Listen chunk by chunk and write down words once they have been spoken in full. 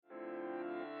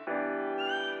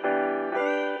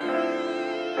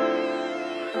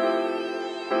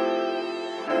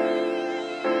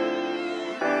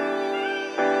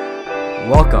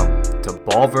Welcome to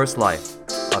Ball vs. Life,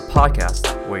 a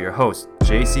podcast where your hosts,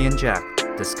 JC and Jack,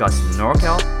 discuss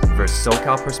NorCal versus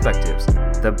SoCal perspectives,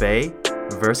 the Bay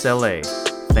versus LA.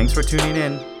 Thanks for tuning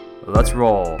in. Let's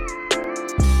roll.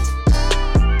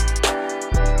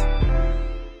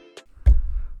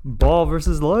 Ball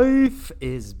vs. Life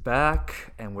is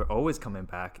back, and we're always coming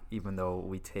back, even though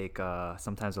we take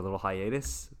sometimes a little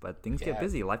hiatus, but things get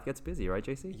busy. Life gets busy, right,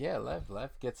 JC? Yeah,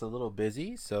 life gets a little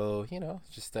busy, so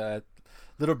just a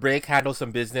little break, handle some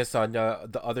business on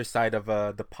the other side of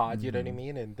the pod, you know what I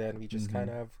mean, and then we just kind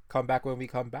of come back when we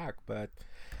come back. But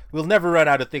we'll never run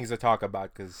out of things to talk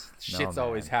about because shit's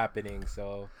always happening.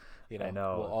 So I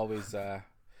know. We'll always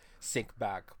sink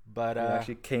back. But we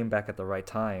actually came back at the right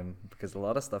time because a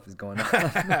lot of stuff is going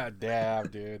on. Damn,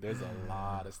 dude, there's a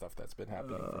lot of stuff that's been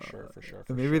happening for sure.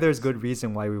 Maybe there's good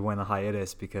reason why we went on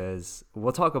hiatus, because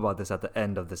we'll talk about this at the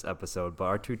end of this episode, but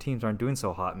our two teams aren't doing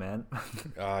so hot, man.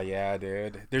 Yeah,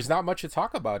 dude, there's not much to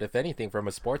talk about, if anything, from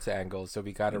a sports angle, so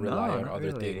we gotta rely on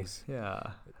other things.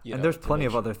 Yeah, and there's plenty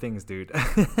of other things, dude.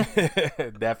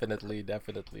 Definitely,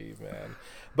 man.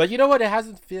 But you know what, it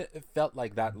hasn't felt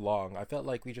like that long. I felt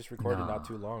like we just recorded not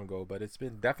too long ago, but it's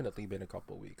definitely been a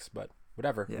couple weeks. But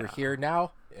whatever, we're here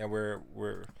now, and we're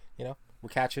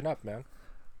catching up, man.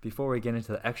 Before we get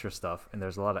into the extra stuff, and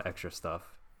there's a lot of extra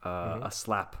stuff, a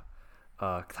slap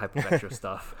type of extra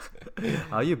stuff.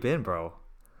 How you been, bro?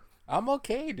 I'm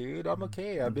okay, dude. I'm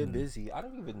okay. I've been busy. I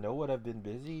don't even know what I've been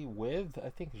busy with. I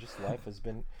think just life has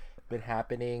been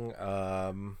happening.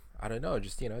 I don't know,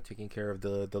 just taking care of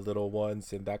the little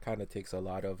ones, and that kind of takes a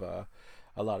lot of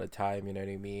time, you know what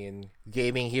I mean?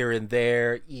 Gaming here and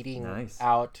there, eating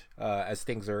out, as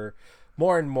things are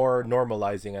more and more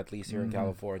normalizing, at least here in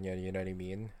California, you know what I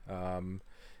mean?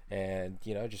 And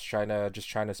just trying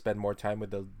to spend more time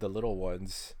with the little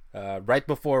ones. Right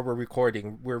before we're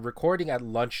recording at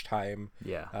lunchtime,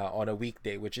 on a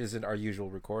weekday, which isn't our usual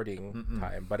recording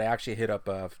time. But I actually hit up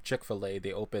Chick-fil-A.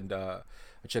 They opened a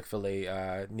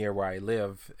Chick-fil-A near where I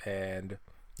live, and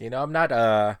I'm not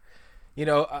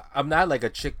like a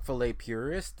Chick-fil-A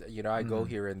purist. I go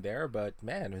here and there, but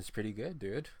man, it was pretty good,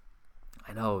 dude.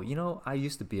 I know. I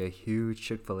used to be a huge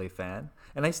Chick-fil-A fan,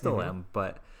 and I still am,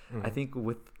 but I think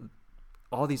with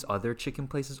all these other chicken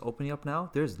places opening up now,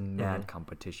 there's mad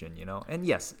competition, And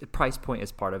yes, the price point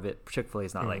is part of it. Chick-fil-A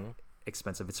is not like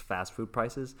expensive. It's fast food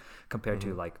prices compared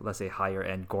to, like, let's say, higher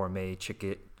end gourmet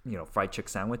chicken, fried chicken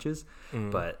sandwiches.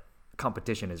 But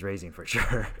competition is raising for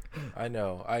sure. I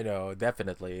know,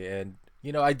 definitely. And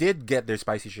I did get their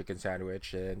spicy chicken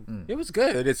sandwich, and it was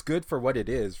good. It's good for what it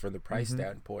is from the price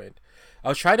standpoint. I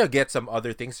was trying to get some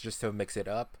other things just to mix it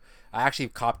up. I actually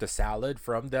copped a salad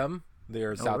from them.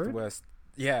 Their Southwest.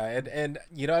 Yeah, and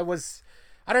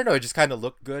I don't know, it just kind of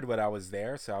looked good when I was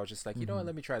there, so I was just like, you know what,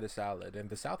 let me try the salad. And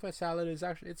the Southwest salad is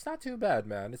it's not too bad,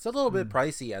 man. It's a little bit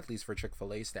pricey, at least for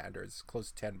Chick-fil-A standards,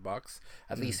 close to $10,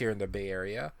 at least here in the Bay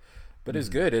Area. But it's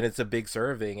good, and it's a big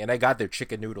serving. And I got their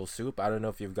chicken noodle soup. I don't know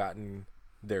if you've gotten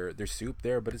their soup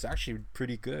there, but it's actually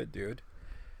pretty good, dude.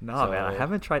 No, man, I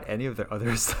haven't tried any of their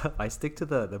other stuff. I stick to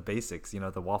the basics,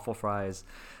 the waffle fries,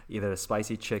 either the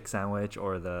spicy chick sandwich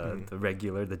or the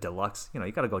regular, the deluxe.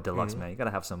 You got to go deluxe, man. You got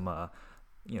to have some,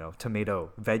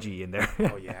 tomato veggie in there.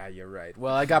 Oh, yeah, you're right.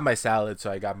 Well, I got my salad,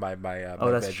 so I got my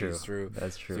veggies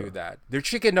through that. Their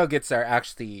chicken nuggets are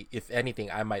actually, if anything,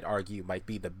 I might argue, might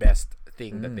be the best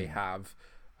thing that they have.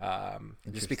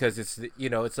 Just because it's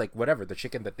it's like whatever the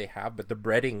chicken that they have, but the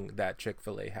breading that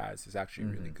Chick-fil-A has is actually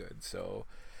really good. So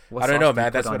I don't know,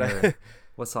 man. That's what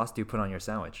What sauce do you put on your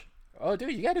sandwich? Oh,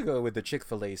 dude, you got to go with the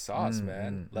Chick-fil-A sauce,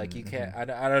 man. Like you can't.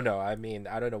 I don't know. I mean,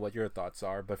 I don't know what your thoughts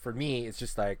are, but for me, it's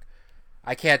just like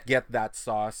I can't get that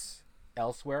sauce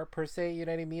elsewhere per se. You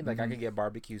know what I mean? Like I could get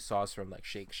barbecue sauce from like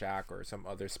Shake Shack or some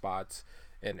other spots,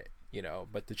 and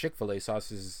but the Chick-fil-A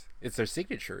sauce it's their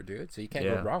signature, dude. So you can't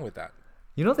go wrong with that.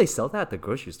 They sell that at the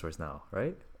grocery stores now,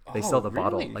 right? They sell the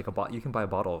really? bottle, you can buy a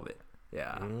bottle of it.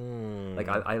 Yeah. Like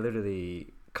I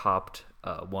literally copped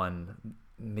one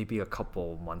maybe a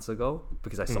couple months ago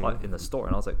because I saw it in the store,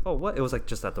 and I was like, oh, what? It was like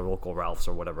just at the local Ralph's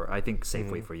or whatever. I think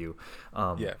Safeway for you.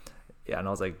 Yeah, and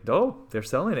I was like, no, they're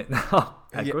selling it now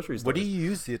at grocery stores. What do you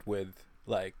use it with?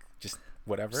 Like just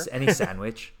whatever? Just any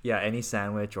sandwich. Yeah, any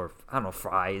sandwich, or I don't know,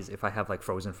 fries. If I have like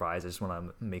frozen fries, I just want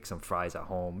to make some fries at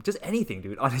home. Just anything,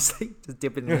 dude. Honestly, just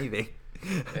dip it in anything.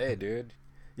 Hey, dude.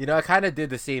 I kind of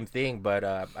did the same thing, but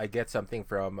I get something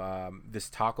from this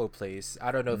taco place.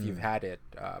 I don't know if you've had it,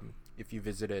 if you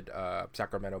visited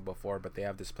Sacramento before, but they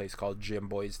have this place called Jim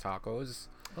Boy's Tacos.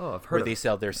 Oh, I've heard where of they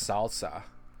sell their salsa,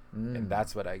 and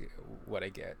that's what I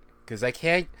get. because I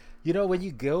can't. You know, when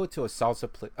you go to a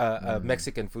a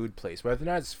Mexican food place, whether or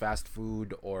not it's fast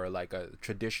food or like a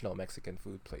traditional Mexican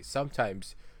food place,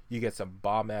 sometimes you get some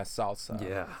bomb ass salsa,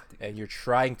 Yeah. and you're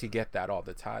trying to get that all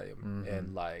the time,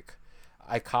 and like.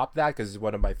 I cop that because it's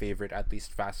one of my favorite, at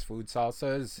least fast food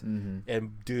salsas.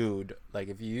 And dude, like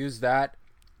if you use that,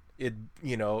 it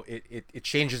it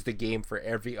changes the game for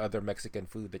every other Mexican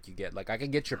food that you get. Like I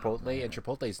can get Chipotle, and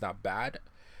Chipotle is not bad.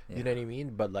 Yeah. You know what I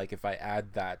mean? But like if I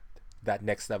add that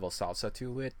next level salsa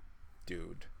to it,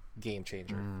 dude, game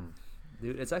changer.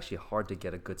 Dude, it's actually hard to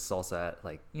get a good salsa at,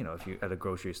 like, if you at a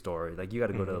grocery store. Like, you got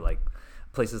to go to like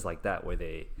places like that where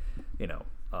they,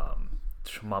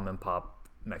 mom and pop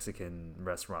Mexican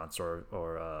restaurants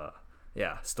or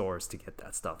stores to get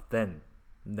that stuff. Then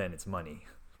it's money.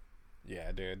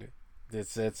 Yeah, dude.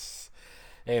 It's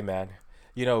hey man.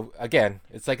 Again,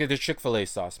 it's like the Chick-fil-A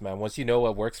sauce, man. Once you know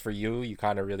what works for you, you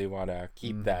kind of really want to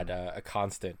keep that a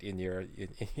constant in your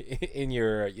in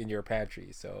your pantry.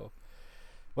 So,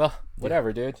 well,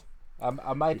 whatever, dude.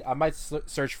 I might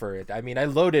search for it. I mean, I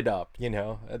loaded up.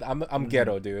 I'm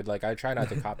ghetto, dude. Like I try not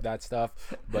to cop that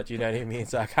stuff, but you know what I mean.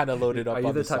 So I kind of loaded up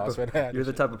on the sauce. You're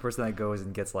the type of person that goes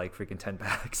and gets like freaking 10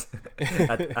 packs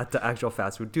at the actual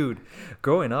fast food, dude.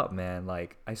 Growing up, man,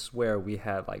 like I swear we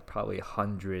had like probably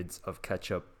hundreds of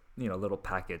ketchup, little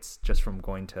packets just from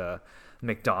going to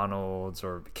McDonald's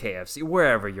or KFC,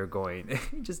 wherever you're going.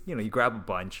 Just you grab a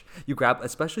bunch. You grab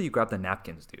the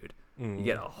napkins, dude. You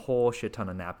get a whole shit ton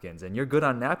of napkins, and you're good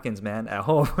on napkins, man, at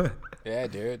home. Yeah,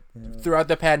 dude. Throughout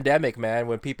the pandemic, man,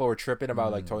 when people were tripping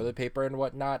about like toilet paper and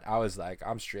whatnot, I was like,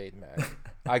 I'm straight, man.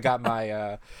 I got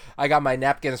my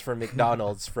napkins from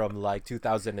McDonald's from like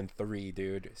 2003,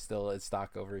 dude. Still in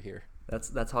stock over here.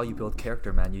 That's how you build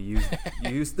character, man. You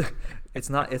use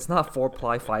it's not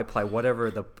 4-ply, 5-ply,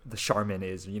 whatever the Charmin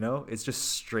is, It's just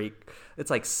straight. It's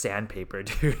like sandpaper,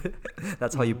 dude.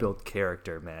 That's how you build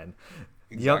character, man.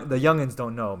 Exactly. The youngins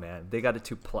don't know, man. They got it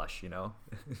too plush,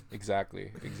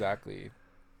 Exactly.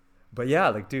 But yeah,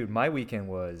 like, dude, my weekend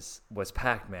was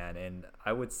packed, man. And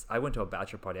I went to a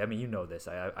bachelor party. I mean, you know this.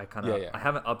 I kind of I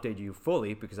haven't updated you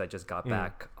fully because I just got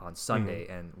back on Sunday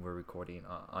and we're recording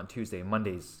on Tuesday.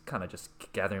 Monday's kind of just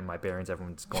gathering my bearings.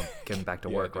 Everyone's getting back to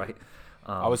work, dude. Right?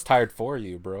 I was tired for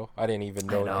you, bro. I didn't even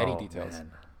know any details.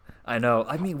 Man. I know.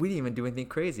 I mean, we didn't even do anything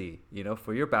crazy.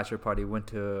 For your bachelor party, we went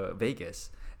to Vegas.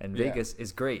 And Vegas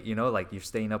is great, like you're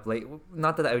staying up late.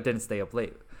 Not that I didn't stay up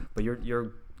late, but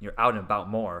you're out and about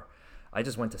more. I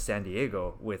just went to San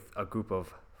Diego with a group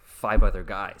of 5 other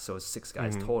guys, so it's 6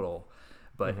 guys total.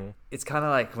 But it's kind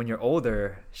of like when you're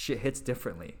older, shit hits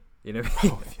differently. You know what I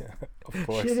mean? Oh, yeah, of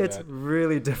course. Shit hits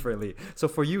really differently. So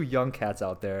for you young cats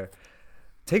out there,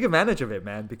 take advantage of it,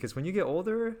 man. Because when you get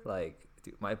older, like,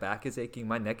 dude, my back is aching,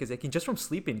 my neck is aching just from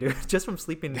sleeping, dude. Just from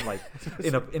sleeping like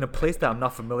in a place that I'm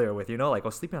not familiar with, like I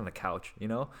was sleeping on the couch,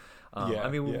 I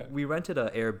mean, we rented an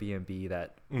Airbnb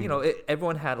that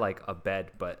everyone had like a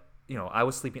bed, but I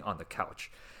was sleeping on the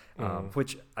couch,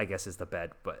 which I guess is the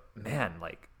bed. But man,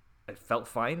 like I felt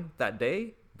fine that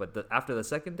day, but after the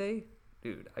second day,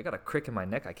 dude, I got a crick in my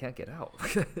neck. I can't get out.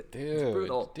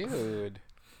 Dude.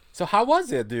 So how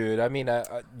was it, dude? I mean,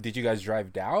 did you guys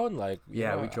drive down? Like, we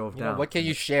drove down. What can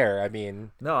you share? I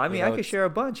mean, no, I mean, I could share a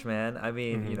bunch, man. I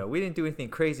mean, we didn't do anything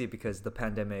crazy because of the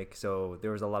pandemic. So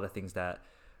there was a lot of things that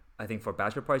I think for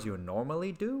bachelor parties you would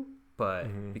normally do,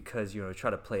 but because try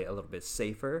to play it a little bit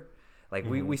safer. Like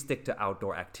we stick to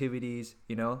outdoor activities,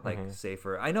 like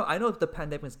safer. I know the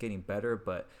pandemic's getting better,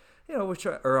 but we're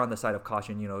trying to err on the side of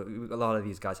caution. A lot of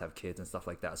these guys have kids and stuff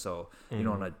like that, so you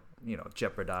don't want to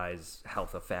jeopardize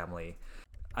health of family.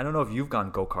 I don't know if you've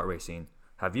gone go-kart racing.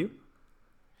 Have you?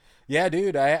 Yeah,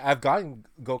 dude, I've gone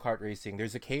go-kart racing.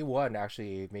 There's a K1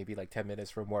 actually maybe like 10 minutes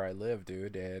from where I live,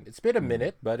 dude, and it's been a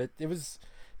minute, but it was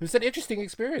an interesting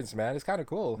experience, man. It's kind of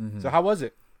cool. So how was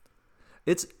it?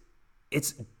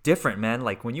 It's different, man.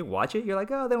 Like when you watch it, you're like,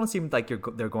 oh, they don't seem like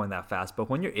they're going that fast. But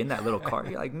when you're in that little car,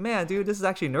 you're like, man, dude, this is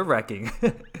actually nerve-wracking.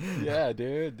 Yeah,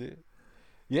 dude.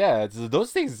 Yeah,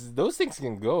 those things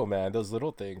can go, man. Those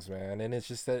little things, man. And it's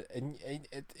just that,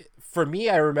 for me,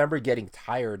 I remember getting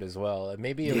tired as well. And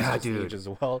maybe it was age as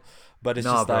well. But it's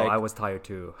just bro, like, I was tired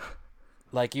too.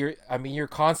 Like you're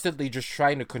constantly just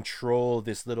trying to control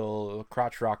this little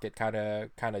crotch rocket kind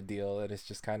of deal, and it's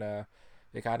just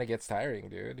it kind of gets tiring,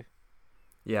 dude.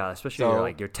 Yeah,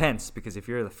 especially you're tense because if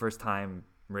you're the first time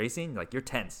racing, like you're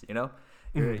tense,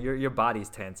 your body's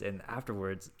tense, and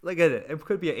afterwards, like it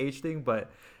could be an age thing, but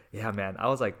yeah, man, I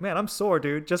was like, man, I'm sore,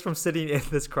 dude, just from sitting in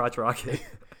this crotch rocket.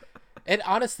 And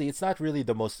honestly, it's not really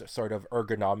the most sort of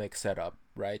ergonomic setup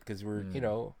right? Because we're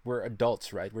we're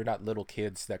adults, right? We're not little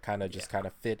kids that kind of just kind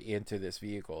of fit into this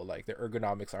vehicle. Like the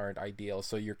ergonomics aren't ideal,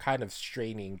 so you're kind of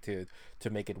straining to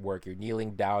make it work. You're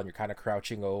kneeling down, you're kind of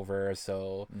crouching over.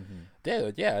 So,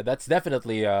 dude, yeah, that's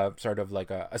definitely sort of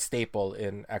like a staple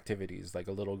in activities, like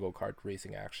a little go-kart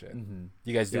racing action.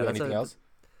 You guys do anything else?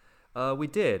 We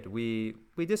did. We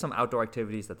did some outdoor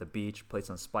activities at the beach, played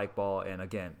some spike ball, and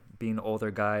again, being older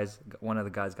guys, one of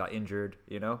the guys got injured,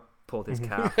 pulled his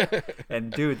calf.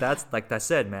 And dude, that's like I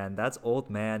said, man, that's old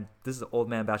man. This is an old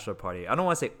man bachelor party. I don't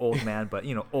want to say old man, but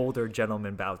older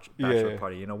gentleman bachelor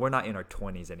party. We're not in our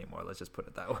 20s anymore. Let's just put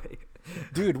it that way.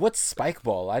 Dude, what's spike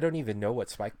ball? I don't even know what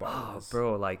spike ball is.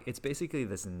 Bro, like it's basically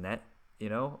this net,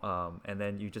 and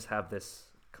then you just have this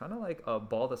kind of like a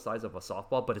ball the size of a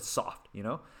softball, but it's soft,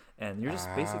 and you're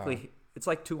just basically, it's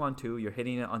like 2-on-2. You're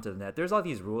hitting it onto the net. There's all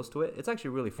these rules to it. It's actually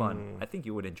really fun. I think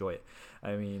you would enjoy it.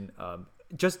 I mean,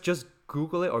 just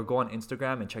Google it or go on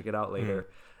Instagram and check it out later.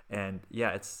 And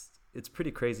yeah, it's pretty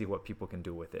crazy what people can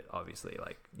do with it. Obviously,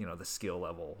 like the skill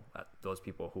level at those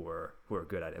people who are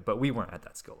good at it, but we weren't at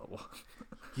that skill level.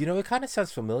 It kind of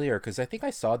sounds familiar because I think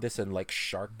I saw this in like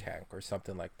Shark Tank or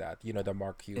something like that. The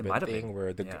Mark Cuban thing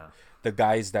where the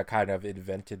guys that kind of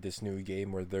invented this new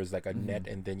game where there's like a net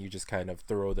and then you just kind of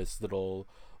throw this little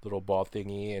ball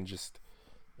thingy and just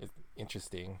it's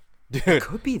interesting. Dude, it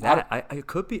could be that. It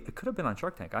could have been on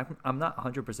Shark Tank. I'm not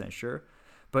 100% sure,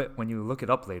 but when you look it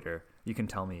up later, you can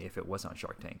tell me if it was on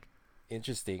Shark Tank.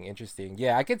 Interesting.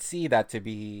 Yeah, I could see that to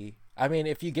be. I mean,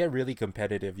 if you get really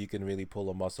competitive, you can really pull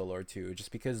a muscle or two,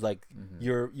 just because like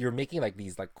you're making like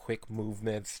these like quick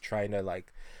movements, trying to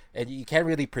like, and you can't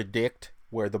really predict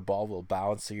where the ball will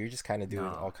bounce, so you're just kind of doing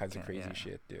all kinds of crazy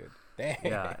shit, dude. Dang.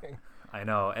 Yeah, I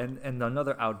know. And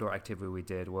another outdoor activity we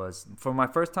did was, for my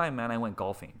first time, man, I went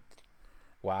golfing.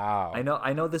 Wow.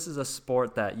 I know this is a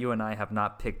sport that you and I have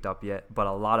not picked up yet, but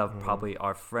a lot of probably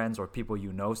our friends or people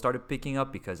started picking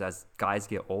up because as guys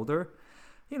get older,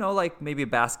 like maybe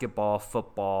basketball,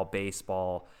 football,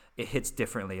 baseball, it hits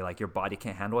differently. Like your body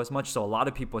can't handle as much. So a lot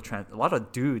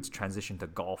of dudes transition to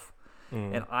golf.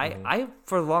 And I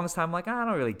for the longest time, like, I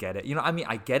don't really get it. I mean,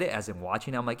 I get it as in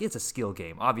watching it. I'm like, it's a skill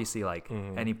game. Obviously, like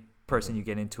any person you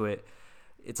get into it,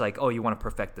 it's like, oh, you want to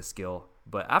perfect the skill.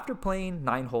 But after playing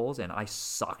 9 holes, and I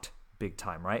sucked big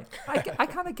time, right? I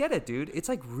kind of get it, dude. It's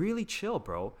like really chill,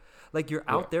 bro. Like you're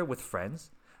out there with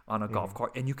friends on a golf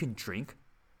cart and you can drink,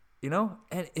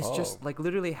 and it's just like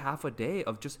literally half a day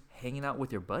of just hanging out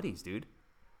with your buddies, dude,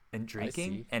 and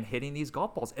drinking and hitting these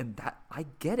golf balls. And that, I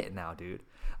get it now, dude.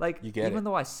 Like, even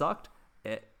though I sucked,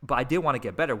 but I did want to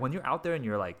get better. When you're out there and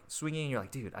you're like swinging, and you're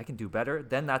like, dude, I can do better.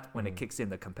 Then that's when it kicks in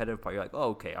the competitive part. You're like, oh,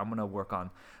 okay, I'm gonna work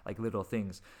on like little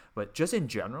things. But just in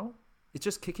general, it's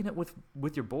just kicking it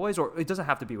with your boys, or it doesn't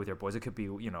have to be with your boys. It could be,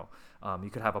 you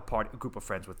could have a group of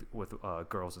friends with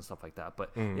girls and stuff like that.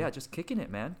 But yeah, just kicking it,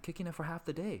 man, kicking it for half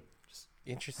the day.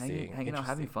 Just hanging out,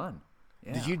 having fun.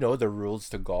 Yeah. Did you know the rules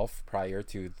to golf prior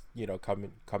to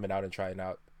coming out and trying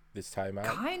out this time out?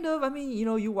 Kind of. I mean,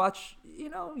 you watch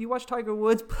Tiger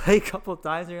Woods play a couple of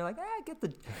times and you're like, I get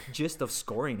the gist of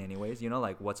scoring anyways,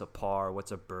 like what's a par,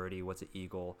 what's a birdie, what's an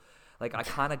eagle. Like I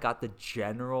kind of got the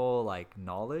general like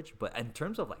knowledge, but in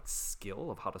terms of like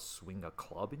skill of how to swing a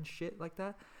club and shit like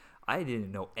that, I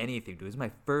didn't know anything, dude. It was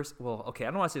my first, well, okay, I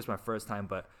don't want to say it's my first time,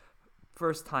 but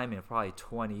first time in probably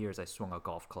 20 years I swung a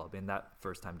golf club, and that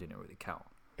first time didn't really count.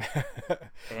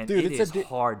 And dude, it's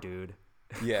hard, dude.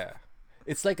 Yeah.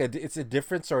 It's like it's a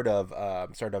different sort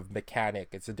of mechanic.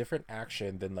 It's a different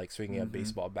action than like swinging a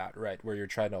baseball bat, right? Where you're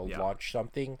trying to launch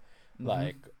something,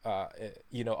 like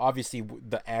obviously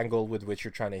the angle with which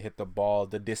you're trying to hit the ball,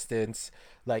 the distance.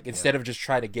 Like instead of just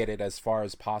trying to get it as far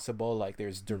as possible, like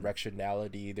there's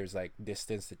directionality, there's like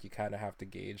distance that you kind of have to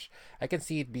gauge. I can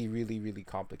see it be really, really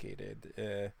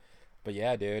complicated. But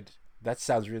yeah, dude. That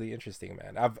sounds really interesting,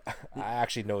 man. I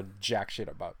actually know jack shit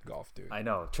about golf, dude. I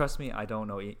know. Trust me, I don't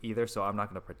know either, so I'm not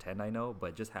going to pretend I know.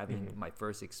 But just having my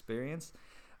first experience,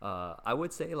 I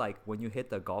would say, like, when you hit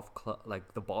the golf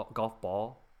golf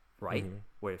ball right,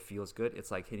 where it feels good, it's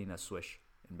like hitting a swish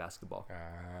in basketball.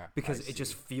 Because it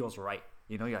just feels right.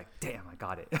 You're like, damn, I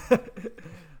got it.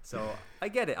 So I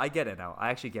get it now. I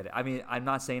actually get it. I mean, I'm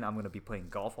not saying I'm going to be playing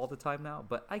golf all the time now,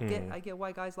 but I get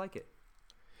why guys like it.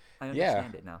 I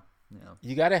understand it now. Yeah.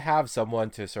 You got to have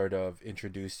someone to sort of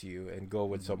introduce you and go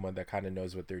with someone that kind of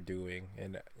knows what they're doing.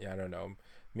 And I don't know,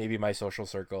 maybe my social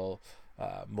circle,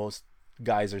 most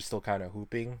guys are still kind of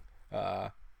hooping.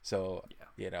 So,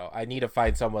 I need to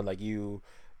find someone like you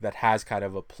that has kind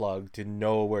of a plug to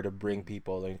know where to bring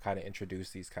people and kind of introduce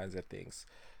these kinds of things.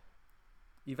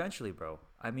 eventually, bro.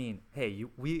 I mean, hey,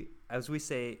 we as we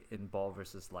say in Ball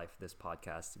versus Life, this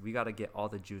podcast, we got to get all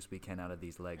the juice we can out of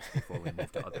these legs before we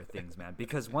move to other things, man.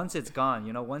 Because once it's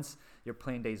gone, once your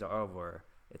playing days are over,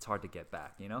 it's hard to get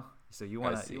back, So you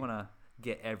wanna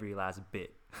get every last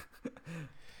bit.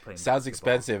 Sounds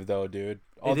expensive though, dude.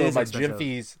 Although my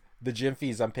expensive. the gym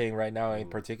fees I'm paying right now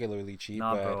ain't particularly cheap,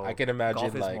 Nah, but bro. I can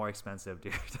imagine Golf is more expensive,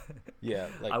 dude. yeah,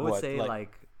 like I would what? say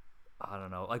like I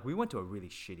don't know. Like we went to a really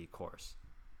shitty course.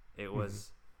 It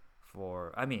was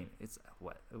for I mean, it's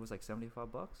what? It was like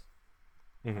 $75.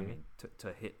 I mean,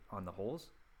 to hit on the holes.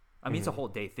 I mean, it's a whole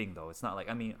day thing though. It's not like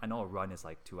I know a run is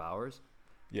like 2 hours.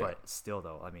 Yeah. But still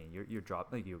though, I mean, you're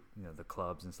dropping like the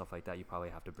clubs and stuff like that. You probably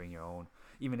have to bring your own.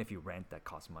 Even if you rent, that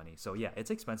costs money. So yeah,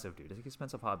 it's expensive, dude. It's an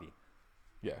expensive hobby.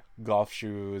 Yeah, golf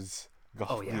shoes, gear,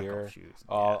 golf shoes.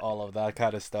 all of that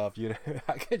kind of stuff.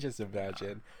 I can just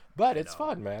imagine. But it's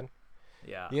fun, man.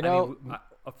 Yeah, I mean,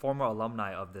 a former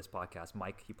alumni of this podcast,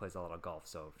 Mike, he plays a lot of golf.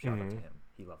 So shout out to him.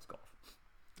 He loves golf.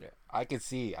 Yeah, I could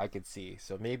see.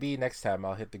 So maybe next time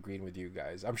I'll hit the green with you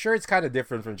guys. I'm sure it's kind of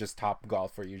different from just Top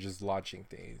Golf where you're just launching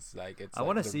things. Like it's. I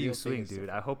want to see you swing, dude.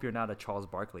 I hope you're not a Charles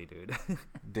Barkley, dude.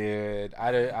 Dude,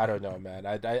 I don't know, man.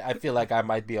 I feel like I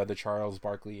might be on the Charles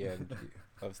Barkley end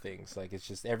of things. Like it's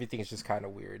just everything is just kind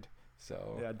of weird.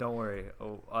 So yeah, don't worry.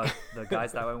 The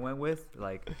guys that I went with,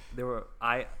 like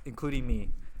including me.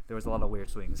 There was a lot of weird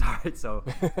swings. All right, so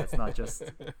it's not just.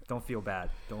 Don't feel bad.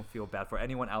 Don't feel bad for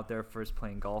anyone out there first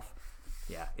playing golf.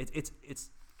 Yeah, it's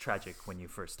tragic when you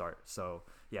first start. So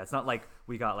yeah, it's not like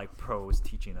we got like pros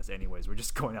teaching us. Anyways, we're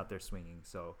just going out there swinging.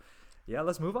 So yeah,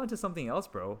 let's move on to something else,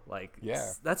 bro. Like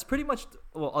yeah, that's pretty much.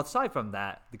 Well, aside from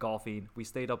that, the golfing, we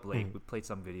stayed up late. We played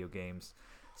some video games.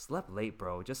 Slept late,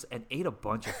 bro. And ate a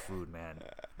bunch of food, man.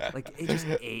 Like it just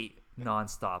ate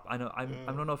nonstop. I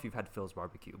don't know if you've had Phil's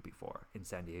barbecue before in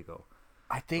San Diego.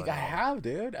 I think I have,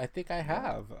 dude.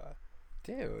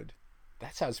 Dude,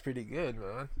 that sounds pretty good,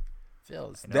 man.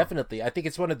 Phil's definitely. I think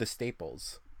it's one of the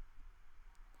staples.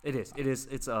 It is.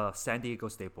 It's a San Diego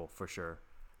staple for sure.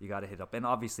 You got to hit up, and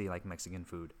obviously like Mexican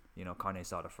food. Carne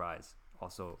asada fries.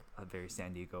 Also a very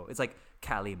San Diego. It's like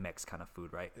Cali Mex kind of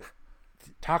food, right?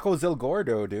 Tacos El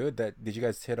Gordo, dude. Did you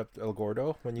guys hit up El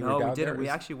Gordo when you were down there? No, we didn't. We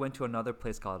actually went to another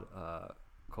place called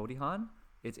Codihan.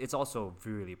 It's also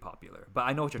really popular. But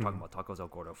I know what you're talking about, Tacos El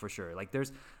Gordo, for sure. Like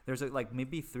there's like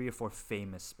maybe 3 or 4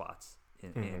 famous spots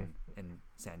in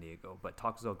San Diego, but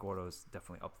Tacos El Gordo is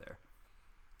definitely up there.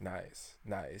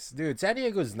 Nice. Dude, San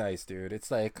Diego's nice, dude.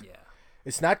 It's like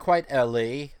it's not quite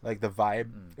LA, like the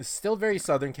vibe. It's still very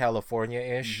Southern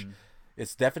California-ish.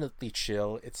 It's definitely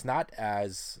chill. It's not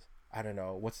as I don't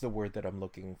know what's the word that I'm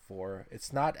looking for.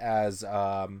 It's not as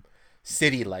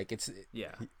city like. It's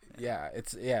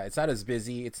not as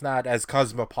busy. It's not as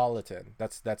cosmopolitan.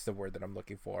 That's the word that I'm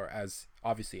looking for. As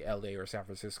obviously LA or San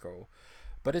Francisco,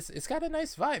 but it's got a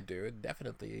nice vibe, dude.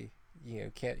 Definitely,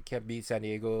 can't beat San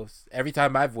Diego. Every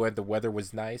time I've went, the weather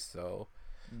was nice. So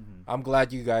I'm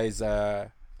glad you guys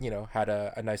had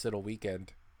a nice little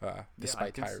weekend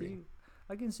despite tiring.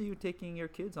 I can see you taking your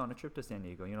kids on a trip to San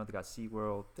Diego. They got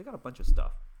SeaWorld. They got a bunch of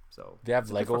stuff. So they have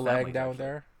Legoland down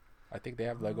there. I think they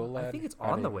have Legoland. I think it's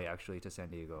on the way actually to San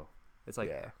Diego. It's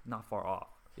like not far off.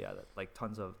 Yeah, like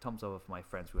tons of my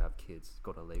friends who have kids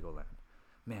go to Legoland.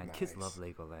 Man, kids love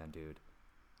Legoland, dude.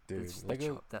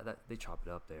 They chop it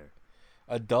up there.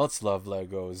 Adults love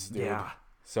Legos, dude. Yeah.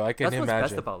 So I can imagine. That's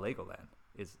what's best about Legoland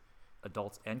is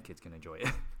adults and kids can enjoy it.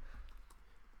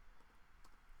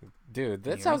 Dude,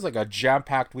 that sounds like a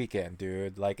jam-packed weekend,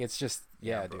 dude. Like it's just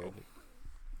dude.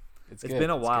 It's been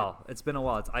a while. It's been a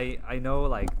while. I know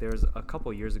like there's a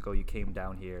couple years ago you came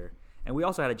down here and we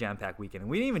also had a jam-packed weekend. And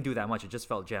we didn't even do that much. It just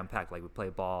felt jam-packed. Like we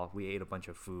played ball, we ate a bunch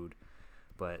of food.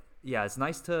 But yeah, it's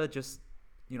nice to just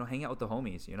hang out with the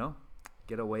homies,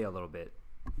 get away a little bit.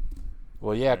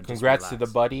 Well, yeah, congrats to the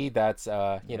buddy that's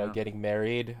getting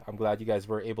married. I'm glad you guys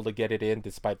were able to get it in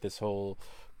despite this whole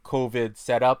COVID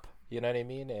setup. You know what I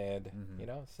mean? And,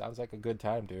 sounds like a good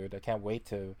time, dude. I can't wait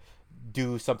to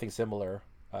do something similar,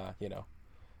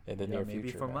 in the near future.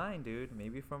 Maybe for mine, dude.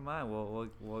 Maybe for mine.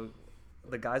 Well,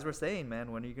 the guys were saying,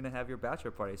 man, when are you going to have your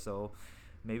bachelor party? So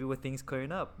maybe with things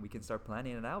clearing up, we can start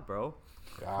planning it out, bro.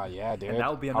 Yeah, dude. And that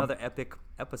will be another epic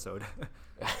episode.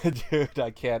 Dude,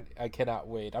 I cannot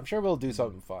wait. I'm sure we'll do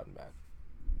something fun, man.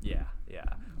 Yeah.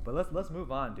 But let's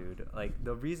move on, dude. Like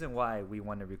the reason why we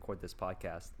want to record this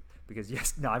podcast because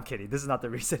I'm kidding. This is not the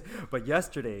reason. But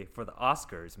yesterday for the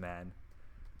Oscars, man,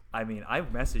 I mean, I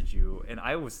messaged you and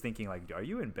I was thinking like, are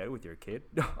you in bed with your kid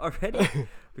already?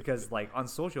 Because like on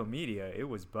social media, it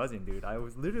was buzzing, dude. I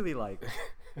was literally like,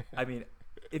 I mean,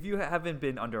 if you haven't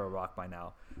been under a rock by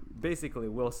now, basically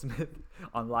Will Smith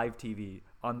on live TV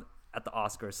at the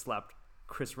Oscars slapped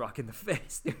Chris Rock in the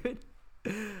face, dude.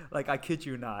 Like, I kid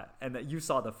you not, and that you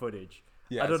saw the footage.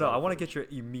 Yeah, I don't know. I want to get your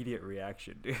immediate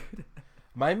reaction, dude.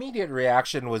 My immediate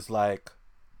reaction was like,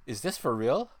 "Is this for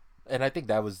real?" And I think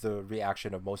that was the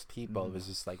reaction of most people. It was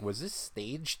just like, "Was this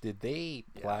staged? Did they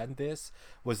plan this?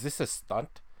 Was this a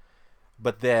stunt?"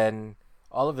 But then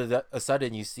all of a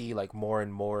sudden, you see like more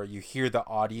and more. You hear the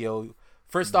audio.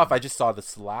 First off, I just saw the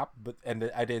slap,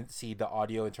 and I didn't see the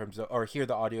audio in terms of, or hear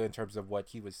the audio in terms of what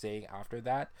he was saying after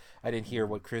that. I didn't hear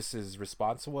what Chris's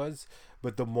response was.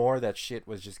 But the more that shit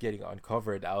was just getting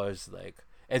uncovered, I was like,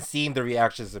 and seeing the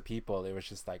reactions of people, it was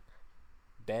just like,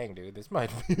 dang, dude, this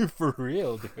might be for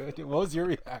real, dude. What was your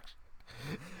reaction?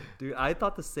 Dude, I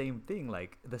thought the same thing.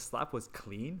 Like, the slap was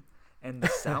clean, and the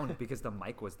sound, because the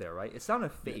mic was there, right? It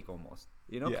sounded fake almost.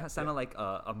 You know, kind of sounded like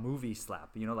a movie slap.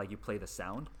 You know, like you play the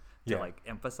sound to like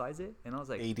emphasize it. And I was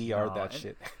like, ADR nah. that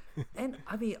shit. And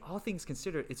I mean, all things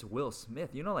considered, it's Will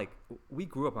Smith. You know, like, we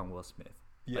grew up on Will Smith.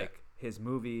 Yeah. Like, his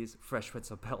movies, Fresh Prince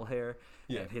of Bel-Air,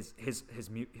 and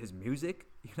his music,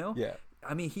 you know? Yeah.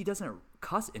 I mean, he doesn't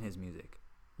cuss in his music.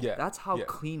 Yeah. That's how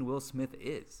clean Will Smith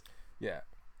is. Yeah.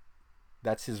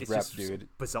 That's his It's rep, just dude.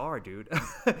 bizarre, dude.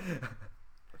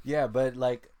 Yeah, but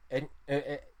like, and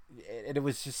it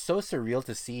was just so surreal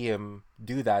to see him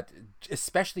do that,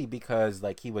 especially because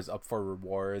like he was up for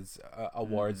awards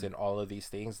and all of these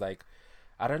things. Like,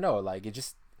 I don't know, like it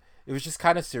was just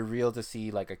kind of surreal to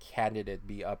see like a candidate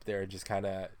be up there and just kind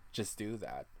of just do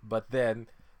that. But then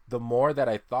the more that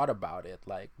I thought about it,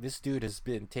 like, this dude has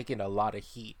been taking a lot of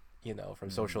heat, you know, from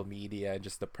social media and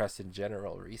just the press in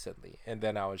general recently. And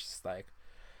then I was just like,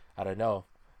 I don't know.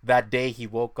 That day he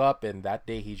woke up, and that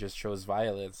day he just chose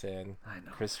violence. And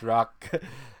Chris Rock,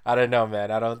 I don't know, man.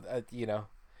 You know,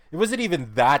 it wasn't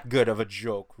even that good of a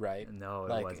joke, right? No,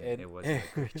 like, wasn't. It wasn't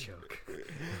a great joke.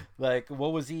 Like,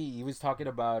 what was he? He was talking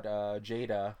about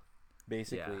Jada,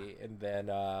 basically, and then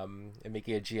and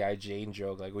making a G.I. Jane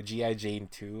joke, like with G.I. Jane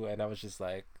 2. And I was just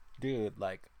like, dude,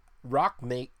 like, Rock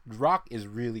is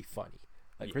really funny.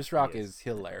 Like, Chris Rock is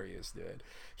hilarious, dude.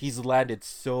 He's landed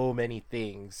so many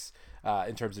things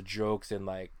in terms of jokes and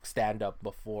like stand up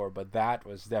before, but that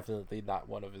was definitely not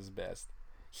one of his best.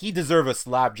 He deserved a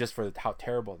slap just for how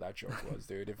terrible that joke was,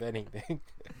 dude. If anything.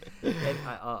 And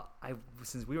I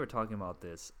since we were talking about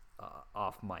this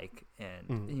off mic,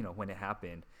 and you know, when it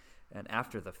happened, and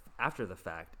after the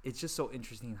fact, it's just so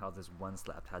interesting how this one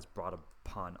slap has brought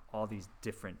upon all these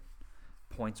different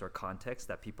points or contexts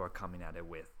that people are coming at it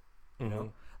with. You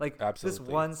know, like, absolutely.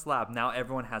 This one slap, now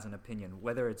everyone has an opinion,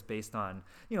 whether it's based on,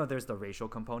 you know, there's the racial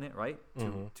component, right?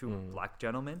 Two black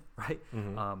gentlemen, right?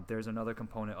 There's another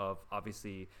component of,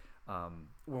 obviously,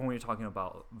 when we're talking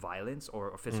about violence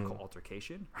or physical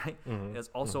altercation, right? There's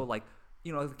also like,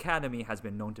 you know, the Academy has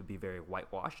been known to be very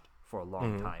whitewashed for a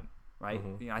long time, right?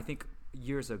 You know, I think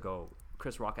years ago,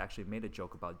 Chris Rock actually made a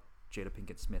joke about Jada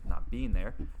Pinkett Smith not being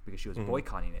there because she was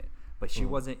boycotting it. But she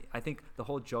wasn't. I think the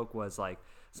whole joke was like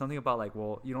something about like,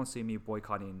 well, you don't see me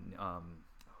boycotting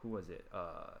who was it?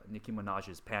 Nicki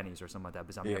Minaj's panties or something like that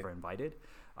because I'm never invited.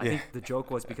 I think the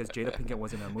joke was because Jada Pinkett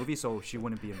wasn't in a movie, so she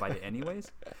wouldn't be invited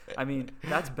anyways. I mean,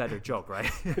 that's a better joke,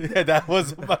 right? Yeah, that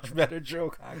was a much better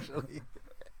joke, actually.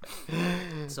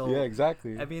 So yeah,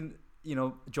 exactly. I mean, you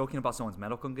know, joking about someone's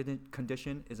medical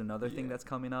condition is another thing that's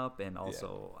coming up, and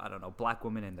also I don't know, black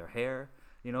women and their hair.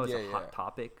 You know, it's a hot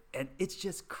topic, and it's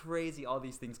just crazy, all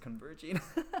these things converging.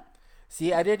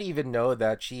 See, I didn't even know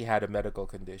that she had a medical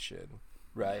condition,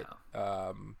 right?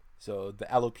 Yeah. So the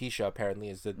alopecia apparently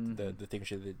is the thing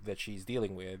that she's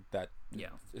dealing with that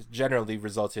generally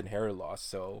results in hair loss.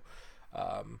 So,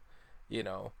 you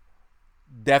know,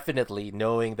 definitely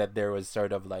knowing that there was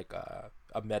sort of like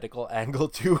a medical angle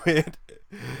to it,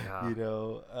 you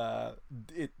know,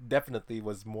 it definitely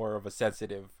was more of a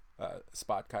sensitive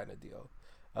spot kind of deal.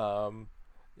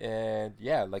 And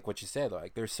yeah, like what you said,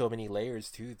 like there's so many layers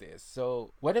to this.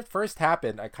 So when it first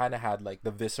happened, I kind of had like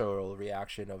the visceral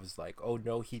reaction of like, oh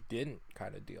no, he didn't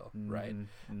kind of deal, right?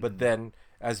 But then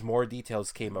as more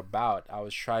details came about, I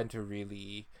was trying to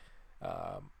really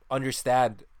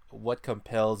understand what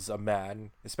compels a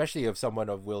man, especially of someone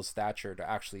of Will's stature, to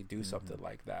actually do something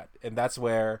like that. And that's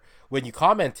where, when you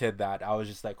commented that, I was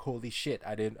just like, holy shit,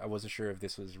 I wasn't sure if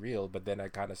this was real. But then I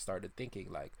kind of started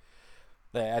thinking like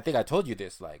I think I told you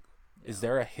this, like, is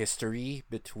there a history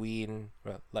between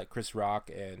like Chris Rock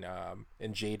and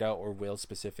Jada or Will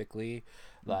specifically?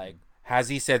 Like, has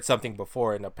he said something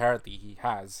before? And apparently he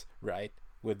has, right?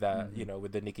 With that, you know,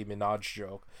 with the Nicki Minaj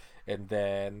joke. And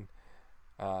then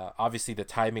obviously the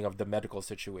timing of the medical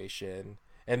situation.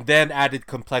 and then added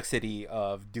complexity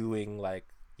of doing like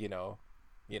the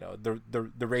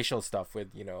racial stuff with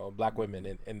black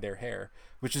women in their hair,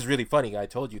 which is really funny. I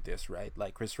told you this, right?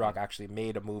 Like Chris Rock actually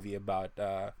made a movie about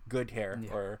good hair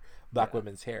or black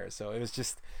women's hair. So it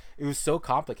was so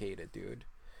complicated, dude.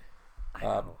 I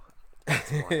know.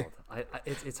 It's wild.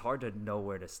 It's hard to know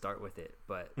where to start with it,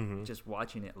 but just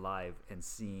watching it live and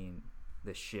seeing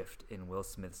the shift in Will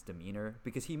Smith's demeanor,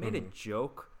 because he made a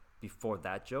joke before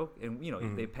that joke,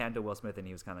 and they panned to Will Smith and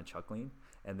he was kind of chuckling,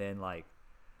 and then like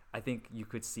I think you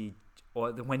could see,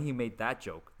 or when he made that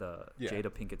joke, the Jada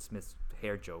Pinkett Smith's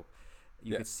hair joke,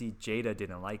 you could see Jada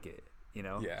didn't like it.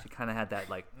 She kind of had that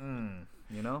like,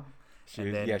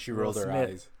 she rolled her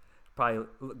eyes. Probably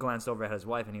glanced over at his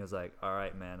wife and he was like, "All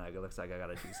right, man, it looks like I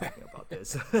gotta do something about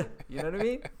this." You know what I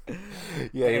mean?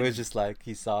 Yeah, he was just like,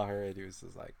 he saw her and he was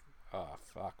just like, "Oh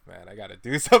fuck, man, I gotta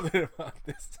do something about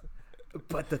this."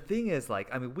 But the thing is, like,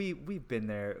 I mean, we've been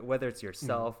there, whether it's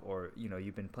yourself or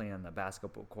you've been playing on the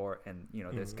basketball court and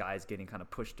this guy's getting kind of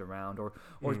pushed around, or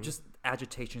just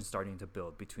agitation starting to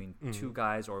build between two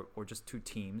guys or just two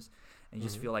teams, and you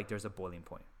just feel like there's a boiling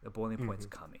point. The boiling point's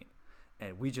coming.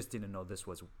 And we just didn't know this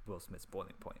was Will Smith's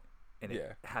boiling point. And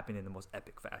it happened in the most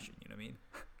epic fashion, you know what I mean?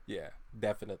 Yeah,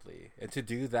 definitely. And to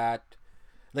do that,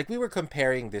 like we were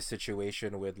comparing this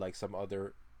situation with like some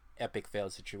other epic fail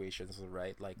situations,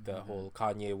 right? Like the whole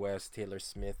Kanye West, Taylor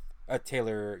Swift. I'm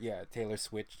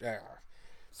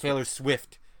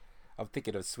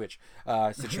thinking of Switch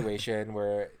situation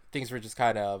where things were just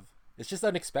kind of, it's just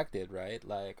unexpected, right?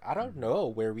 Like, I don't know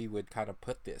where we would kind of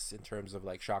put this in terms of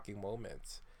like shocking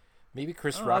moments. Maybe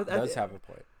Chris Rock does have a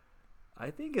point.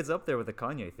 I think it's up there with the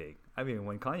Kanye thing. I mean,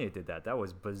 when Kanye did that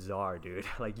was bizarre, dude.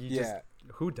 Like,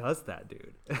 who does that,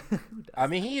 dude? I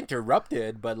mean, he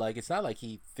interrupted, but like, it's not like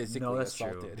he physically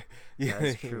assaulted. True.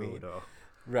 That's true, though.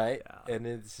 Right? Yeah. And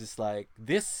it's just like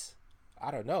this. I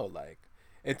don't know, like,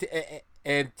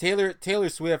 and Taylor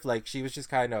Swift, like, she was just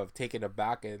kind of taken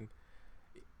aback, and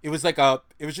it was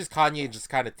just Kanye just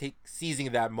kind of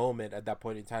seizing that moment at that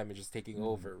point in time and just taking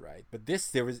over, right? But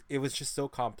it was just so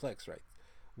complex, right?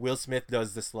 Will Smith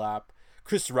does the slap.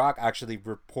 Chris Rock actually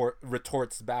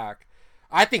retorts back.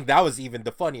 I think that was even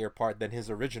the funnier part than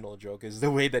his original joke, is the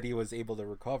way that he was able to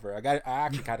recover. I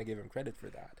actually kind of give him credit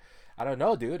for that. I don't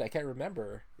know, dude. I can't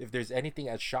remember if there's anything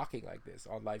as shocking like this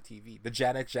on live TV. The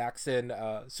Janet Jackson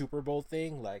Super Bowl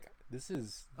thing, like, this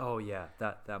is... Oh, yeah.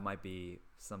 That might be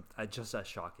just as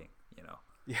shocking,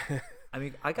 Yeah. I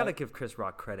mean, I gotta give Chris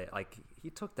Rock credit. Like, he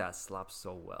took that slap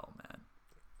so well, man.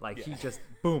 Like, he just,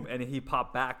 boom, and he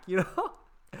popped back,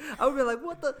 I would be like,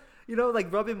 what the...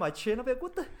 like, rubbing my chin. I'd be like,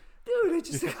 what the... Dude, I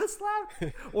just got slapped.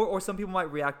 Or some people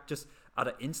might react just out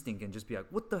of instinct and just be like,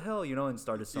 what the hell, and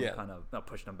started some kind of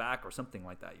pushing them back or something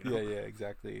like that, Yeah,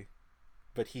 exactly.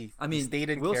 But he stayed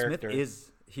in Will character.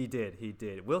 He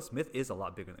did. Will Smith is a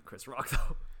lot bigger than Chris Rock,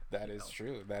 though. That is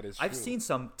true. I've seen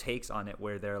some takes on it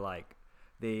where they're like,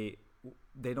 they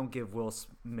don't give Will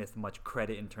Smith much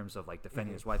credit in terms of like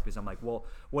defending his wife, because I'm like, well,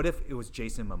 what if it was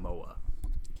Jason Momoa?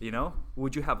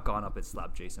 Would you have gone up and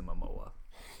slapped Jason Momoa?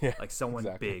 Yeah, like someone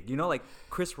big. Like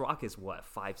Chris Rock is what,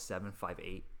 5'7",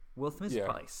 5'8"? Will Smith is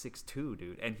probably 6'2",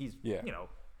 dude, and he's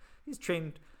he's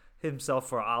trained himself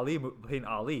for playing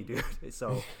Ali, dude.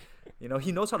 So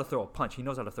he knows how to throw a punch. He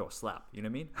knows how to throw a slap. You know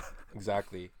what I mean?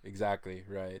 Exactly.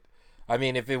 Right. I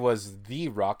mean, if it was The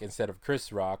Rock instead of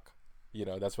Chris Rock,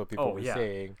 that's what people were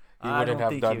saying. He wouldn't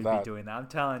have done that. I don't think he would be doing that. I'm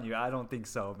telling you, I don't think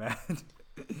so, man.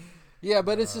 Yeah,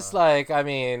 but it's just like, I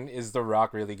mean, is The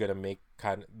Rock really gonna make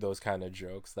those kind of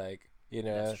jokes? Like,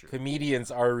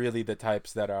 comedians are really the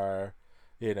types that are,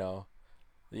 the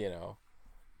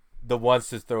ones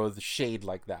to throw the shade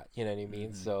like that. You know what I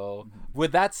mean? So,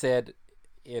 with that said,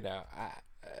 I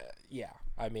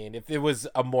mean, if it was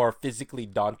a more physically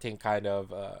daunting kind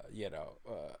of,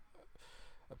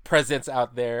 presence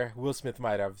out there, Will Smith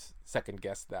might have second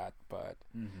guessed that. But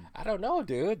I don't know,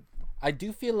 dude. I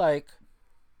do feel like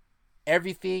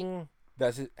everything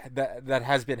that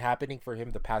has been happening for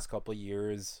him the past couple of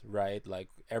years, right? Like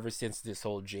ever since this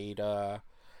whole Jada,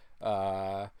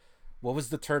 what was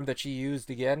the term that she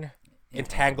used again?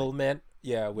 Entanglement.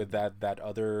 Yeah, with that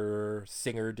other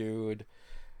singer dude,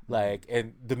 like,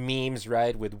 and the memes,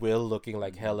 right, with Will looking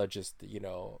like hella just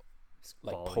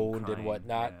like pwned and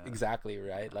whatnot. Yeah. Exactly,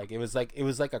 right. Like it was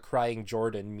like a crying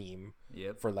Jordan meme.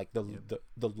 For like the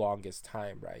longest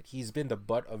time, right? He's been the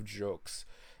butt of jokes,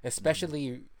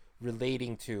 especially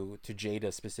relating to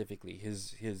Jada specifically,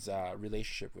 his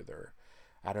relationship with her.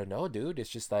 I don't know, dude. It's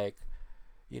just like,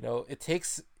 it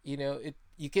takes, you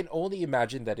can only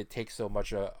imagine that it takes so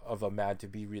much of a man to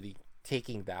be really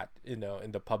taking that, in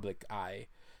the public eye,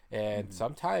 And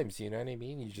sometimes, you know what I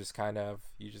mean, you just kind of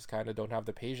don't have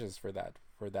the patience for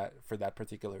that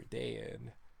particular day.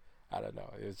 And I don't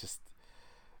know, it was just,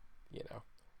 you know,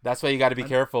 that's why you got to be I,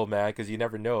 careful, man, because you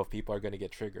never know if people are going to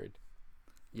get triggered.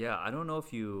 yeah, I don't know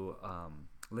if you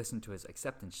listened to his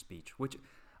acceptance speech, which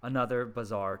another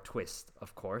bizarre twist,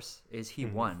 of course, is he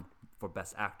won for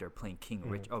Best Actor playing King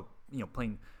Rich. Oh,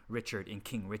 playing Richard in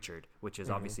King Richard, which is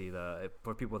obviously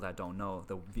for people that don't know,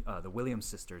 the Williams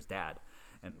sisters' dad.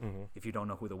 And if you don't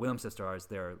know who the Williams sisters are,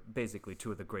 they're basically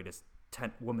two of the greatest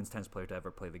women's tennis players to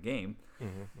ever play the game.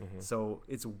 So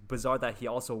it's bizarre that he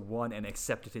also won and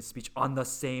accepted his speech on the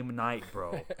same night,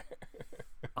 bro.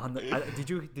 Did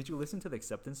you listen to the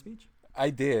acceptance speech? I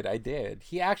did.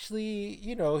 He actually,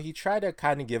 he tried to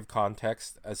kind of give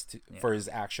context as to for his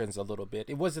actions a little bit.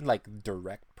 It wasn't like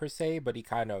direct per se, but he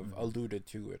kind of alluded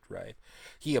to it, right?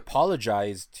 He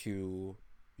apologized to,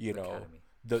 The Academy.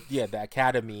 the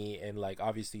Academy, and like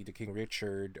obviously the King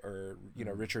Richard, or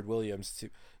Richard Williams, to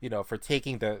for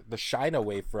taking the shine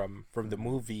away from the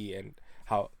movie and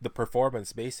how the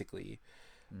performance basically.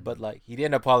 But like he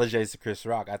didn't apologize to Chris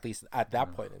Rock, at least at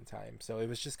that point in time. So it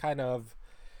was just kind of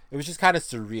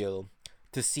surreal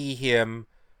to see him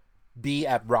be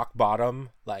at rock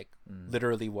bottom, like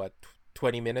literally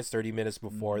 20 minutes, 30 minutes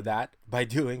before that, by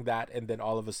doing that, and then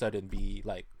all of a sudden be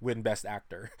like win Best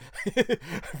Actor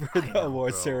for the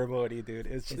award ceremony, dude.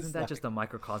 It's Isn't just that just a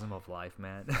microcosm of life,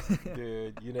 man?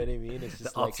 dude, you know what I mean? It's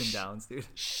just the ups and downs, dude.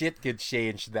 Shit could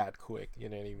change that quick, you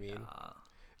know what I mean?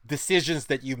 Decisions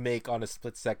that you make on a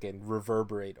split second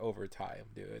reverberate over time,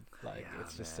 dude. Like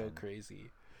it's just so crazy.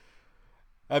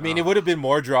 I mean, it would have been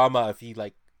more drama if he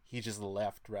just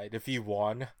left, right? If he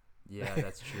won. Yeah,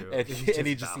 that's true. and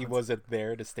he wasn't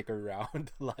there to stick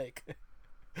around. Like,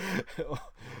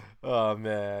 oh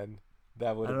man,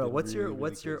 that would. I don't know. What's really,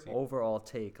 what's your crazy. overall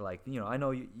take? Like, I know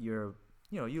you're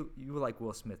you like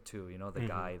Will Smith too. The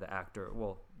guy, the actor.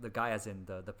 Well, the guy as in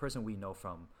the person we know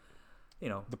from,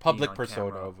 the public being on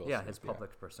persona camera. of Will Yeah, Smith, his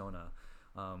public persona.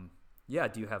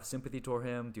 Do you have sympathy toward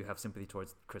him? Do you have sympathy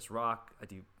towards Chris Rock?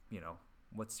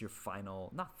 What's your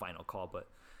not final call, but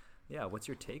yeah, what's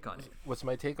your take on it? What's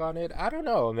my take on it? I don't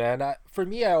know, man. For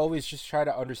me, I always just try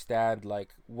to understand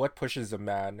like what pushes a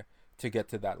man to get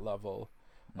to that level.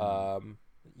 You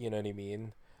know what I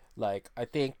mean? Like I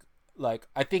think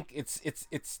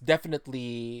it's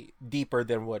definitely deeper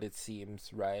than what it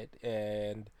seems, right?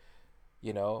 And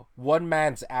one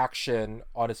man's action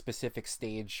on a specific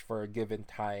stage for a given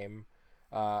time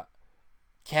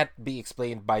can't be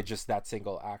explained by just that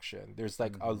single action. There's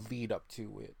like a lead up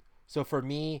to it. So for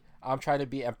me, I'm trying to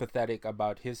be empathetic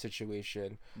about his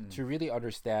situation to really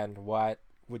understand what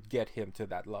would get him to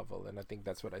that level. And I think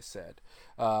that's what I said.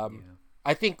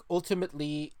 I think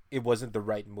ultimately it wasn't the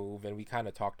right move. And we kind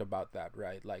of talked about that,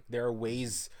 right? Like there are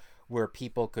ways where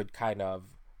people could kind of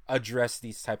address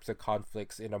these types of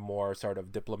conflicts in a more sort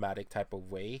of diplomatic type of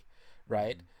way,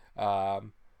 right?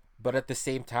 But at the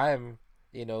same time,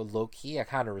 low key, I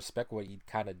kind of respect what he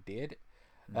kind of did.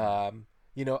 I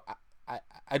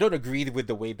don't agree with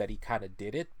the way that he kind of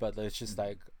did it, but it's just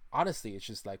like honestly, it's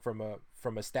just like from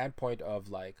a standpoint of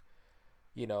like,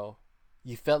 you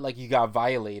felt like you got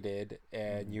violated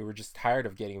and you were just tired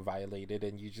of getting violated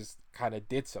and you just kind of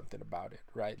did something about it,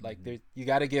 right? Like you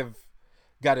got to give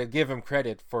him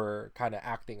credit for kind of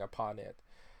acting upon it.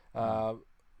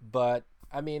 But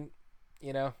I mean,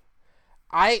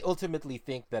 I ultimately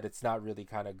think that it's not really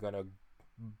kind of gonna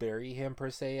bury him per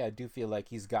se. I do feel like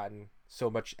he's gotten so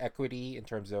much equity in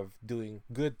terms of doing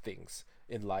good things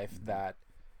in life that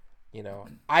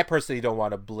I personally don't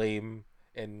want to blame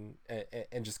and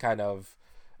just kind of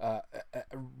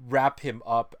wrap him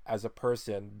up as a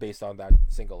person based on that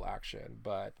single action.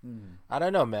 But I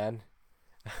don't know, man.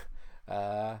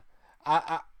 I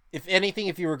if anything,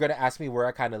 if you were gonna ask me where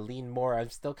I kind of lean more, I'm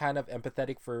still kind of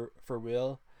empathetic for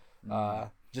Will,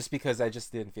 just because I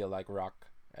just didn't feel like Rock,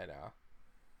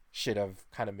 should have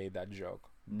kind of made that joke.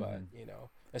 But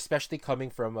especially coming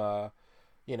from a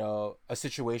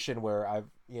situation where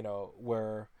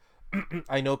where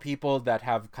I know people that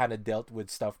have kind of dealt with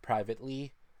stuff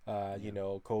privately,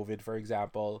 COVID, for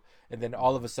example, and then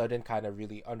all of a sudden kind of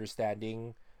really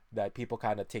understanding that people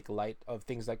kind of take light of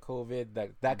things like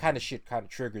COVID, that kind of shit kind of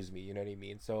triggers me, you know what I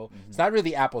mean? So it's not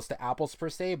really apples to apples per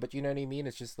se, but you know what I mean?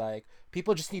 It's just like,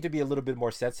 people just need to be a little bit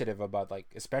more sensitive about like,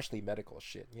 especially medical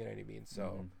shit, you know what I mean?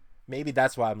 So maybe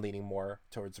that's why I'm leaning more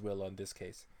towards Will on this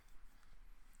case.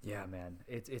 Yeah, man,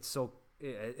 it's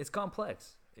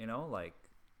complex, like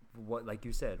like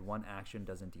you said, one action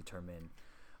doesn't determine,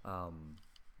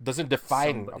 doesn't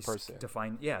define a person.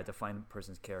 Define a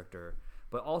person's character.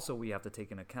 But also we have to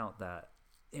take into account that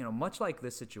much like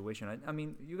this situation, I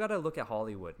mean, you got to look at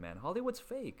Hollywood, man. Hollywood's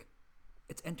fake.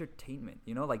 It's entertainment,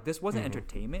 like this wasn't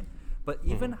entertainment, but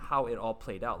even how it all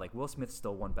played out, like Will Smith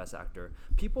still won Best Actor.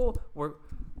 People were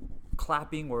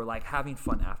clapping, were like having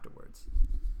fun afterwards,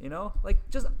 like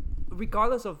just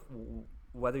regardless of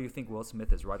whether you think Will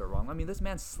Smith is right or wrong. I mean, this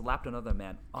man slapped another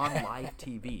man on live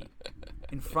TV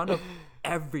in front of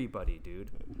everybody,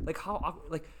 dude. Like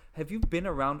have you been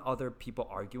around other people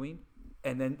arguing?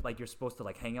 And then like you're supposed to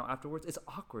like hang out afterwards? It's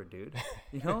awkward, dude.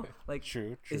 Like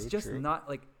true. It's just not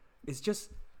like. It's just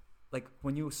like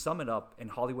when you sum it up, and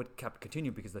Hollywood kept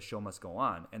continuing because the show must go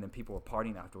on, and then people were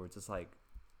partying afterwards. It's like,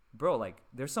 bro, like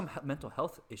there's some mental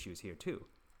health issues here too.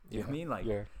 You know what I mean? Like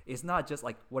it's not just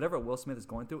like whatever Will Smith is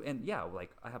going through. And yeah,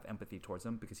 like I have empathy towards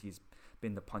him because he's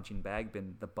been the punching bag,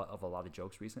 been the butt of a lot of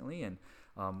jokes recently. And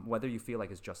whether you feel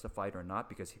like it's justified or not,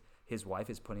 because his wife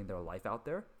is putting their life out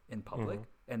there in public,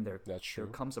 and there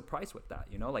comes a price with that.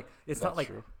 Like it's not like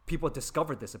people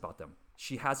discovered this about them.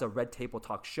 She has a Red Table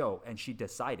Talk show, and she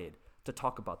decided to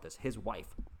talk about this. His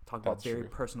wife talked about very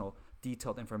personal,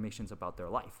 detailed informations about their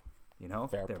life.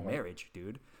 Their marriage,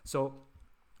 dude. So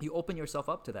you open yourself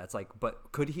up to that. It's like, but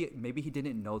maybe he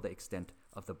didn't know the extent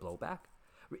of the blowback.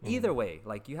 Either way,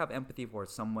 like you have empathy for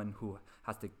someone who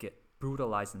has to get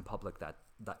brutalized in public that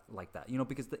like that,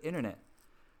 because the internet,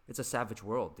 it's a savage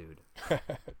world, dude.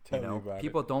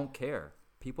 People don't care.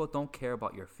 People don't care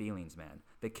about your feelings, man.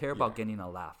 They care about getting a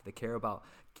laugh. They care about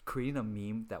creating a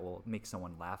meme that will make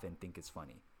someone laugh and think it's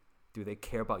funny. Do they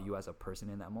care about you as a person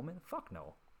in that moment? Fuck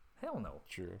no. Hell no.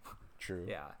 True.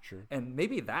 Yeah. True. And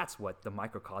maybe that's what the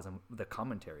microcosm, the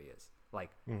commentary is.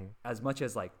 Like, as much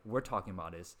as like we're talking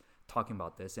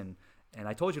about this, and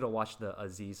I told you to watch the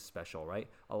Aziz special, right?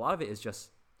 A lot of it is just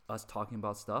us talking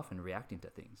about stuff and reacting to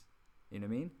things. You know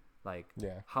what I mean? Like,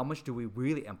 how much do we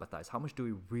really empathize? How much do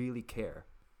we really care?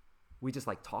 We just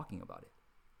like talking about it.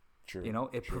 True.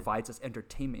 It provides us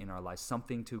entertainment in our lives,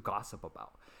 something to gossip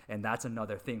about. And that's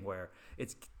another thing where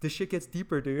this shit gets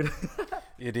deeper, dude.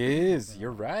 It is.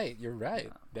 You're right.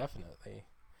 Definitely.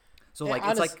 So like,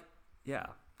 it's like,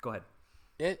 go ahead.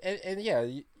 And yeah,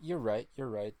 you're right.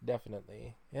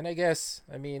 Definitely. And I guess,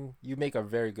 I mean, you make a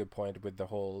very good point with the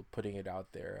whole putting it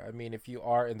out there. I mean, if you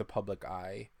are in the public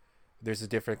eye, there's a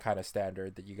different kind of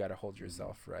standard that you got to hold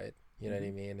yourself, right? You know what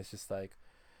I mean? It's just like,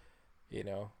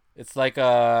 it's like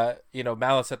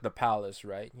Malice at the Palace,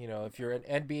 right? If you're an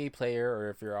NBA player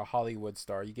or if you're a Hollywood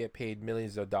star, you get paid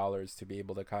millions of dollars to be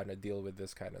able to kind of deal with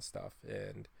this kind of stuff,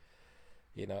 and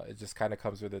it just kind of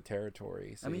comes with the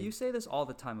territory. So, I mean, you say this all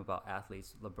the time about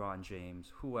athletes, LeBron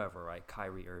James, whoever, right?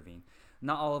 Kyrie Irving.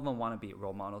 Not all of them want to be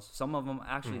role models. Some of them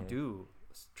actually do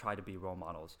try to be role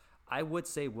models. I would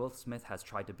say Will Smith has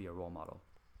tried to be a role model.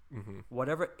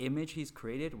 Whatever image he's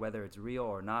created, whether it's real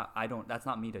or not, that's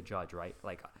not me to judge, right?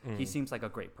 Like he seems like a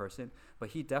great person, but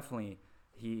he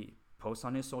posts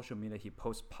on his social media, he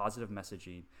posts positive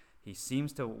messaging. He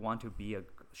seems to want to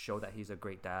show that he's a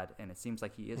great dad, and it seems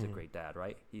like he is a great dad,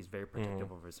 right? He's very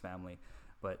protective of his family,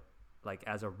 but like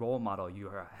as a role model,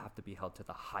 you have to be held to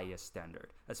the highest standard,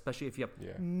 especially if you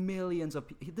have millions of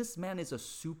people. This man is a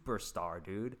superstar,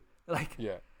 dude. Like,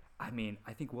 I mean,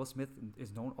 I think Will Smith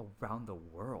is known around the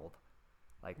world.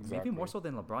 Like, maybe more so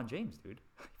than LeBron James, dude.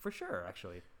 For sure,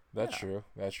 actually. That's true.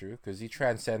 Because he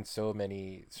transcends so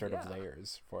many sort of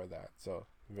layers for that. So,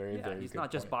 very he's good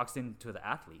not just boxed into the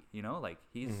athlete, Like,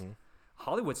 he's...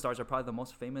 Hollywood stars are probably the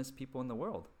most famous people in the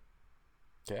world.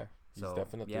 Yeah, he's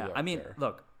definitely I mean, there.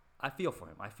 Look, I feel for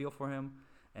him.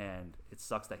 And it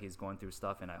sucks that he's going through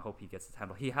stuff, and I hope he gets it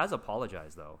handled. He has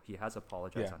apologized, though. I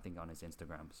think, on his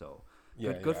Instagram. So,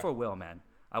 good for Will, man.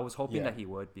 I was hoping that he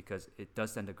would, because it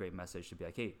does send a great message to be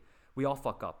like, hey, we all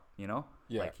fuck up,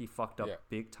 Like, he fucked up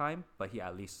big time, but he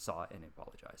at least saw it and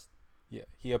apologized. Yeah,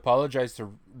 he apologized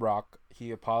to Rock.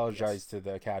 He apologized to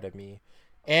the Academy.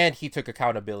 And he took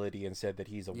accountability and said that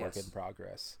he's a work in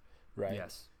progress, right?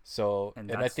 Yes. So,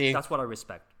 and I think that's what I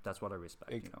respect.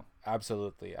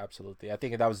 Absolutely. I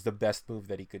think that was the best move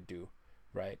that he could do,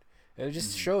 right? And it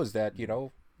just shows that,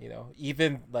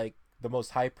 even like the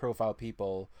most high profile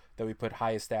people that we put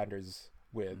highest standards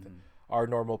with are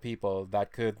normal people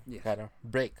that could kind of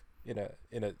break in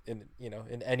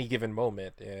any given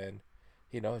moment. And,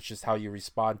 it's just how you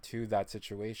respond to that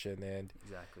situation. And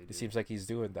it seems like he's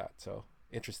doing that. So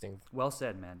interesting. Well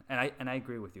said, man. And I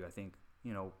agree with you. I think,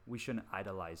 we shouldn't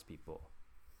idolize people.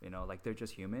 Like they're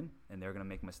just human and they're going to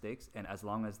make mistakes. And as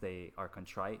long as they are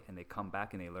contrite and they come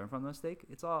back and they learn from the mistake,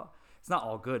 it's not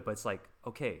all good, but it's like,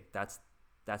 okay, that's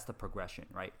the progression,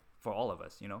 right? For all of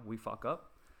us, we fuck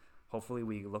up. Hopefully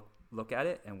we look at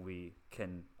it and we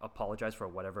can apologize for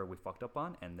whatever we fucked up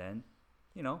on. And then,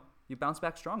 you you bounce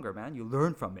back stronger, man. You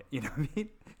learn from it. You know what I mean?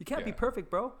 You can't be perfect,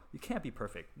 bro. You can't be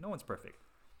perfect. No one's perfect.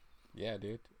 Yeah,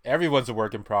 dude. Everyone's a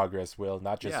work in progress, Will,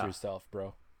 not just yourself,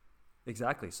 bro.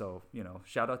 Exactly. So,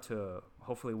 shout out to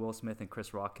hopefully Will Smith and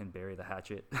Chris Rock can bury the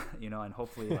hatchet, and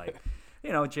hopefully like,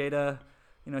 Jada,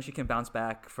 she can bounce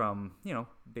back from,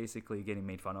 basically getting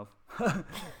made fun of.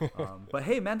 But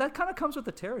hey, man, that kind of comes with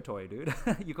the territory, dude.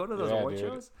 You go to those award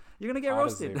shows, you're going to get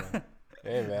roasted. Man.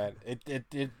 Hey, man,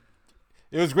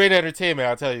 it was great entertainment,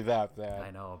 I'll tell you that, man.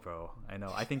 I know, bro. I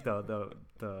know. I think the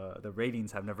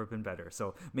ratings have never been better.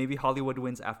 So maybe Hollywood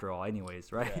wins after all,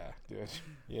 anyways, right? Yeah,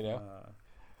 dude.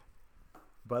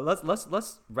 But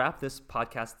let's wrap this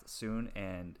podcast soon.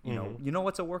 And you know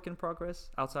what's a work in progress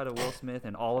outside of Will Smith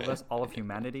and all of us, all of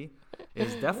humanity,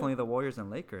 is definitely the Warriors and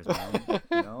Lakers,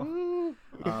 man.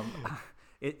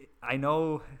 I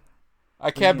know. I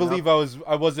can't believe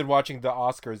I wasn't watching the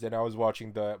Oscars and I was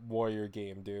watching the Warrior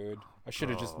game, dude. I should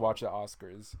have just watched the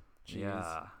Oscars. Jeez.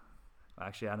 Yeah.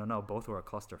 Actually, I don't know. Both were a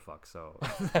clusterfuck, so.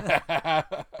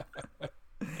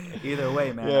 Either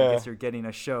way, man, I guess you're getting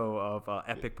a show of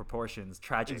epic proportions.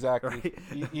 Tragic. Exactly.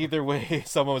 Right? Either way,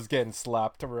 someone was getting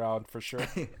slapped around for sure.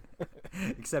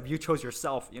 Except you chose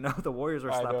yourself. The Warriors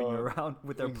were slapping you around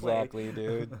with their play. Exactly,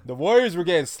 dude. The Warriors were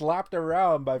getting slapped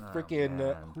around by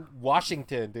freaking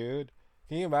Washington, dude.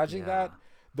 Can you imagine that?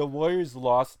 The Warriors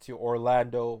lost to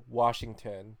Orlando,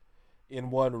 Washington in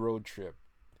one road trip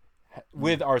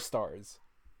with our stars.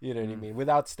 You know what I mean?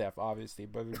 Without Steph, obviously,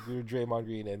 but with Draymond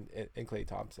Green and Klay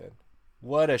Thompson.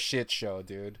 What a shit show,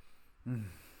 dude.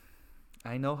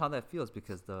 I know how that feels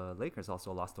because the Lakers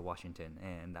also lost to Washington,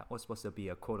 and that was supposed to be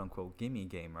a quote-unquote gimme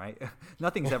game, right?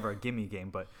 Nothing's ever a gimme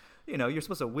game, but, you're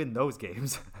supposed to win those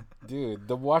games. Dude,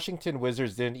 the Washington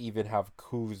Wizards didn't even have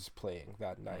Kuz playing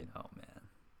that night. I know, man.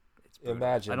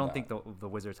 Imagine I don't think the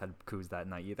Wizards had Kuz that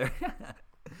night either.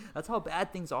 That's how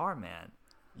bad things are, man.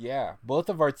 Yeah, both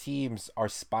of our teams are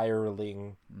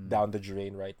spiraling down the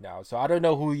drain right now. So I don't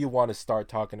know who you want to start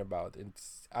talking about.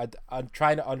 I'm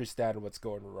trying to understand what's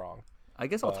going wrong. I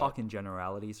guess I'll talk in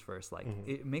generalities first. Like,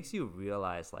 it makes you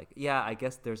realize, like, I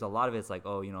guess there's a lot of it's like,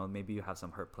 oh, maybe you have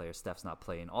some hurt players, Steph's not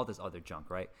playing, all this other junk,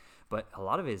 right? But a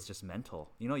lot of it is just mental.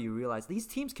 You realize these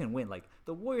teams can win. Like,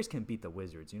 the Warriors can beat the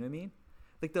Wizards, you know what I mean?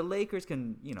 Like, the Lakers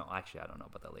can, actually, I don't know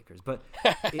about the Lakers, but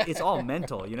it's all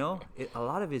mental, a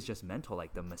lot of it is just mental,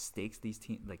 like the mistakes these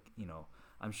teams, like,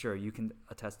 I'm sure you can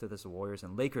attest to this, Warriors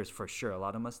and Lakers for sure, a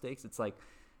lot of mistakes. It's like,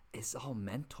 it's all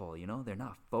mental, they're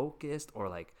not focused, or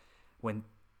like when,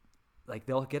 like,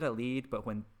 they'll get a lead, but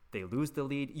when they lose the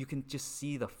lead, you can just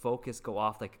see the focus go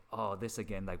off, like, oh, this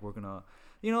again, like, we're gonna,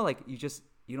 like,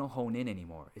 you don't hone in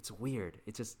anymore. It's weird.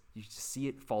 It's just, you just see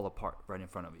it fall apart right in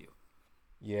front of you.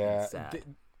 Yeah,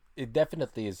 it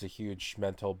definitely is a huge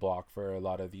mental block for a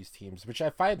lot of these teams, which I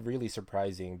find really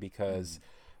surprising because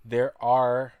there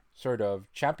are sort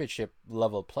of championship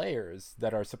level players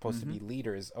that are supposed to be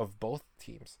leaders of both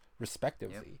teams,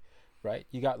 respectively, right?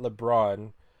 You got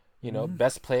LeBron,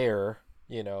 best player,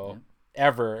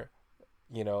 ever,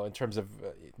 in terms of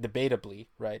debatably,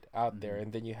 right, out there.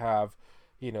 And then you have,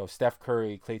 Steph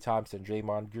Curry, Klay Thompson,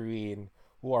 Draymond Green,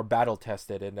 who are battle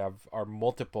tested and are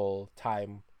multiple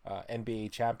time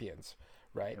NBA champions,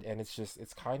 right? And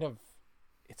it's kind of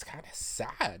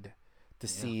sad to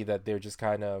see that they're just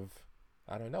kind of,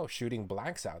 I don't know, shooting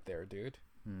blanks out there, dude.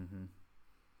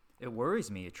 It worries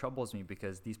me. It troubles me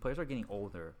because these players are getting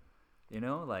older.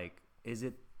 Like, is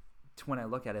it, when I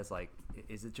look at it, it's like,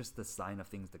 is it just the sign of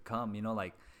things to come?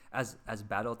 Like, as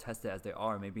battle tested as they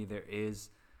are, maybe there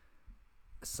is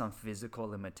some physical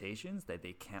limitations that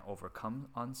they can't overcome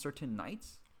on certain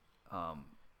nights. And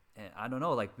I don't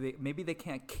know, like, maybe they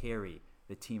can't carry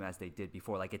the team as they did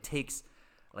before. Like, it takes,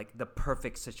 like, the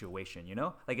perfect situation,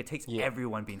 Like, it takes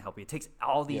everyone being healthy. It takes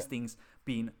all these things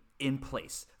being in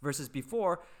place. Versus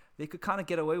before, they could kind of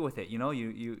get away with it, You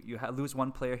lose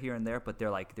one player here and there, but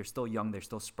they're still young, they're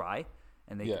still spry,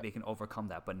 and they can overcome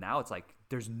that. But now it's like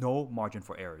there's no margin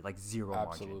for error, like zero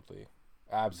margin.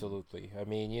 Absolutely. I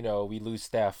mean, we lose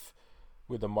Steph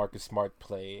with the Marcus Smart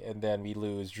play, and then we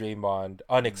lose Draymond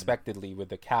unexpectedly with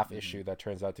the calf issue that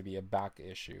turns out to be a back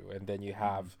issue. And then you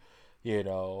have,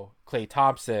 Klay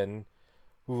Thompson,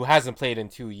 who hasn't played in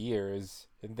 2 years.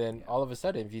 And then all of a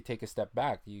sudden, if you take a step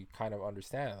back, you kind of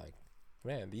understand, like,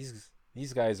 man,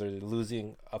 these guys are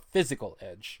losing a physical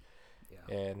edge.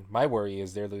 Yeah. And my worry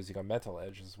is they're losing a mental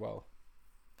edge as well.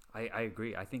 I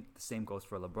agree. I think the same goes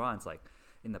for LeBron. It's like,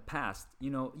 in the past,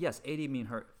 yes, AD being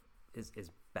hurt is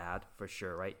bad for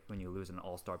sure, right? When you lose an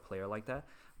all-star player like that.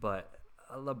 But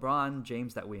LeBron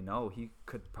James that we know, he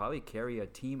could probably carry a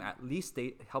team, at least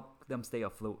help them stay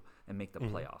afloat and make the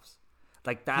playoffs.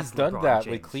 Like that's He's done LeBron that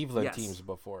James. with Cleveland Yes, teams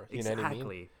before. You exactly. know what I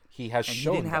mean? He has And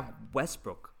shown he didn't that. have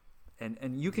Westbrook, and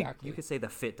you could Exactly. you could say the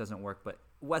fit doesn't work, but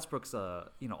Westbrook's a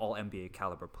all NBA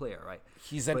caliber player, right?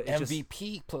 He's an But it's just-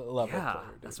 MVP level yeah, player.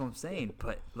 Dude. that's what I'm saying.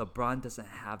 But LeBron doesn't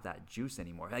have that juice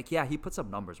anymore. Like, yeah, he puts up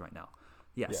numbers right now.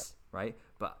 Yes, right?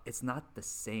 But it's not the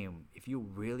same. If you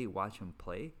really watch him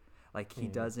play, like he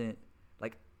doesn't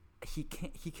like he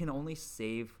can only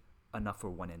save enough for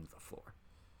one end of the floor.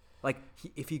 Like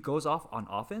if he goes off on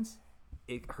offense,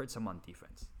 it hurts him on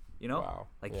defense. You know? Wow.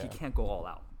 Like Yeah. he can't go all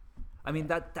out. I mean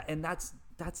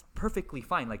that's perfectly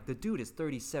fine. Like the dude is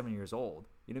 37 years old.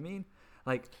 You know what I mean?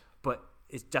 Like, but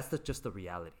it's just the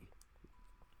reality.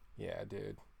 Yeah,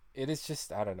 dude. It is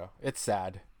just, I don't know. It's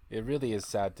sad. It really is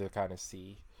sad to kind of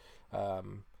see.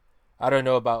 I don't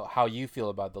know about how you feel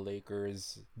about the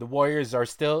Lakers. The Warriors are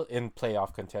still in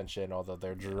playoff contention, although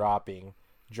they're dropping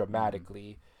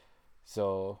dramatically.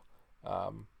 So,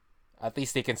 at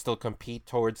least they can still compete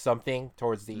towards something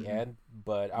towards the end.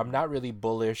 But I'm not really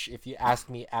bullish if you ask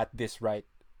me at this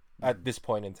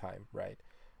point in time, right?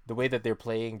 The way that they're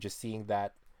playing, just seeing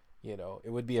that,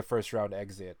 it would be a first round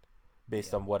exit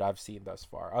based on what I've seen thus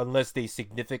far. Unless they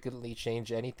significantly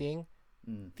change anything.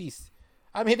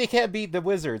 They can't beat the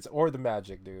Wizards or the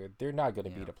Magic, dude. They're not going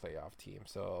to beat a playoff team.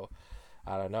 So,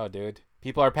 I don't know, dude.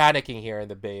 People are panicking here in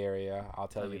the Bay Area. I'll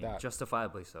tell you that.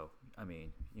 Justifiably so. I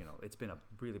mean, it's been a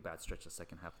really bad stretch the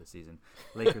second half of the season.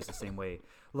 Lakers the same way.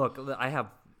 Look, I have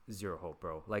zero hope,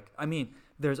 bro. Like, I mean,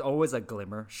 there's always a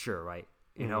glimmer, sure, right?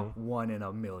 1 in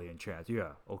a million chance.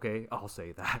 Yeah, okay, I'll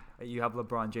say that. You have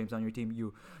LeBron James on your team.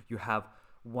 You have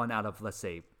 1 out of, let's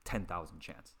say, 10,000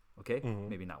 chance. Okay,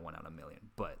 maybe not 1 out of a million,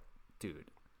 but dude,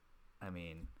 I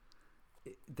mean,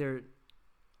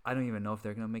 I don't even know if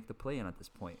they're gonna make the play-in at this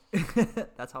point.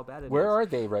 That's how bad it is. Where are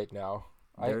they right now?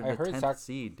 They're I the heard 10th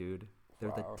seed, dude.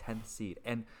 They're the 10th seed,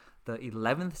 and the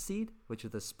 11th seed, which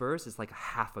is the Spurs, is like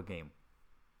half a game.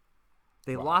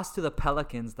 They lost to the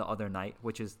Pelicans the other night,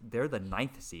 they're the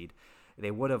 9th seed. They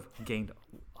would have gained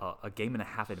a game and a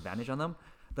half advantage on them.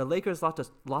 The Lakers lost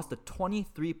a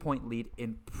 23-point lead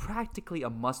in practically a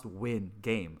must-win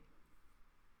game.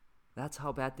 That's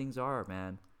how bad things are,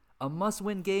 man. A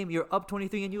must-win game, you're up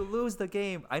 23 and you lose the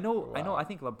game. I know. I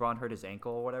think LeBron hurt his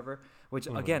ankle or whatever, which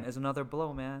again is another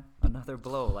blow, man. Another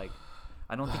blow. Like,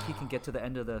 I don't think he can get to the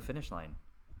end of the finish line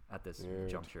at this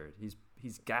juncture.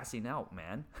 He's gassing out,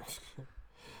 man.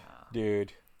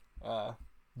 Dude,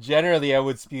 generally I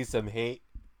would spew some hate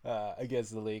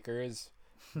against the Lakers,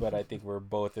 but I think we're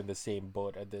both in the same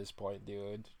boat at this point,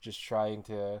 dude. Just trying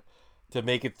to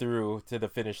make it through to the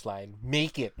finish line.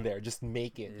 Make it there. Just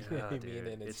make it. Yeah, You know what I dude.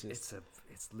 mean? And It's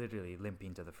literally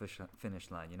limping to the finish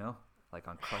line, like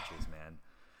on crutches, man.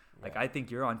 Like, I think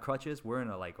you're on crutches. We're in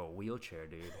a wheelchair,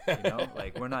 dude.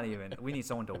 Like, we're not even. We need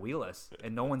someone to wheel us,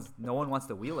 and no one wants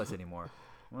to wheel us anymore.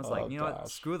 Everyone's like, you know what?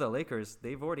 Screw the Lakers.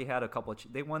 They've already had a couple.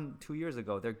 They won 2 years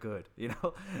ago. They're good.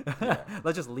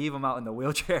 Let's just leave them out in the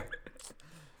wheelchair.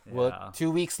 Well,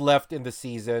 2 weeks left in the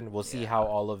season. We'll see how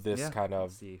all of this kind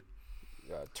of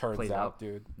turns out,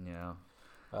 dude. Yeah.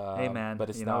 Hey, man.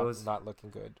 But it's not looking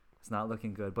good. It's not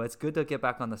looking good, but it's good to get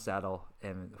back on the saddle.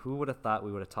 And who would have thought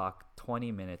we would have talked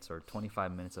 20 minutes or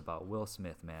 25 minutes about Will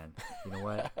Smith, man? You know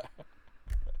what?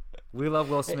 We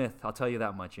love Will Smith. I'll tell you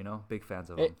that much. Big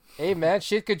fans of him. Hey, man,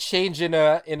 shit could change in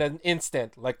an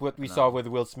instant, like what we saw with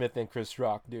Will Smith and Chris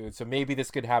Rock, dude. So maybe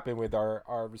this could happen with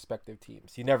our respective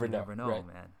teams. You never know. Never know, right?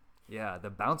 man. Yeah,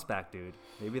 the bounce back, dude.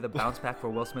 Maybe the bounce back for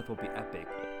Will Smith will be epic,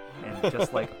 and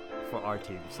just like for our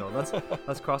team. So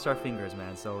let's cross our fingers,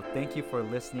 man. So thank you for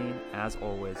listening. As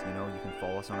always, you can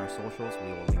follow us on our socials.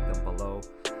 We will link them below.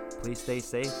 Please stay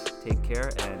safe, take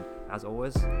care, and as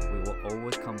always, we will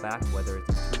always come back, whether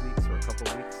it's in 2 weeks or a couple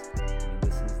of weeks. I mean,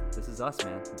 this is us,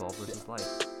 man. Ball versus life.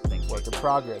 Thanks. Work in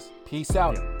progress. Peace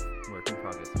out. Yeah. Work in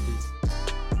progress. Peace.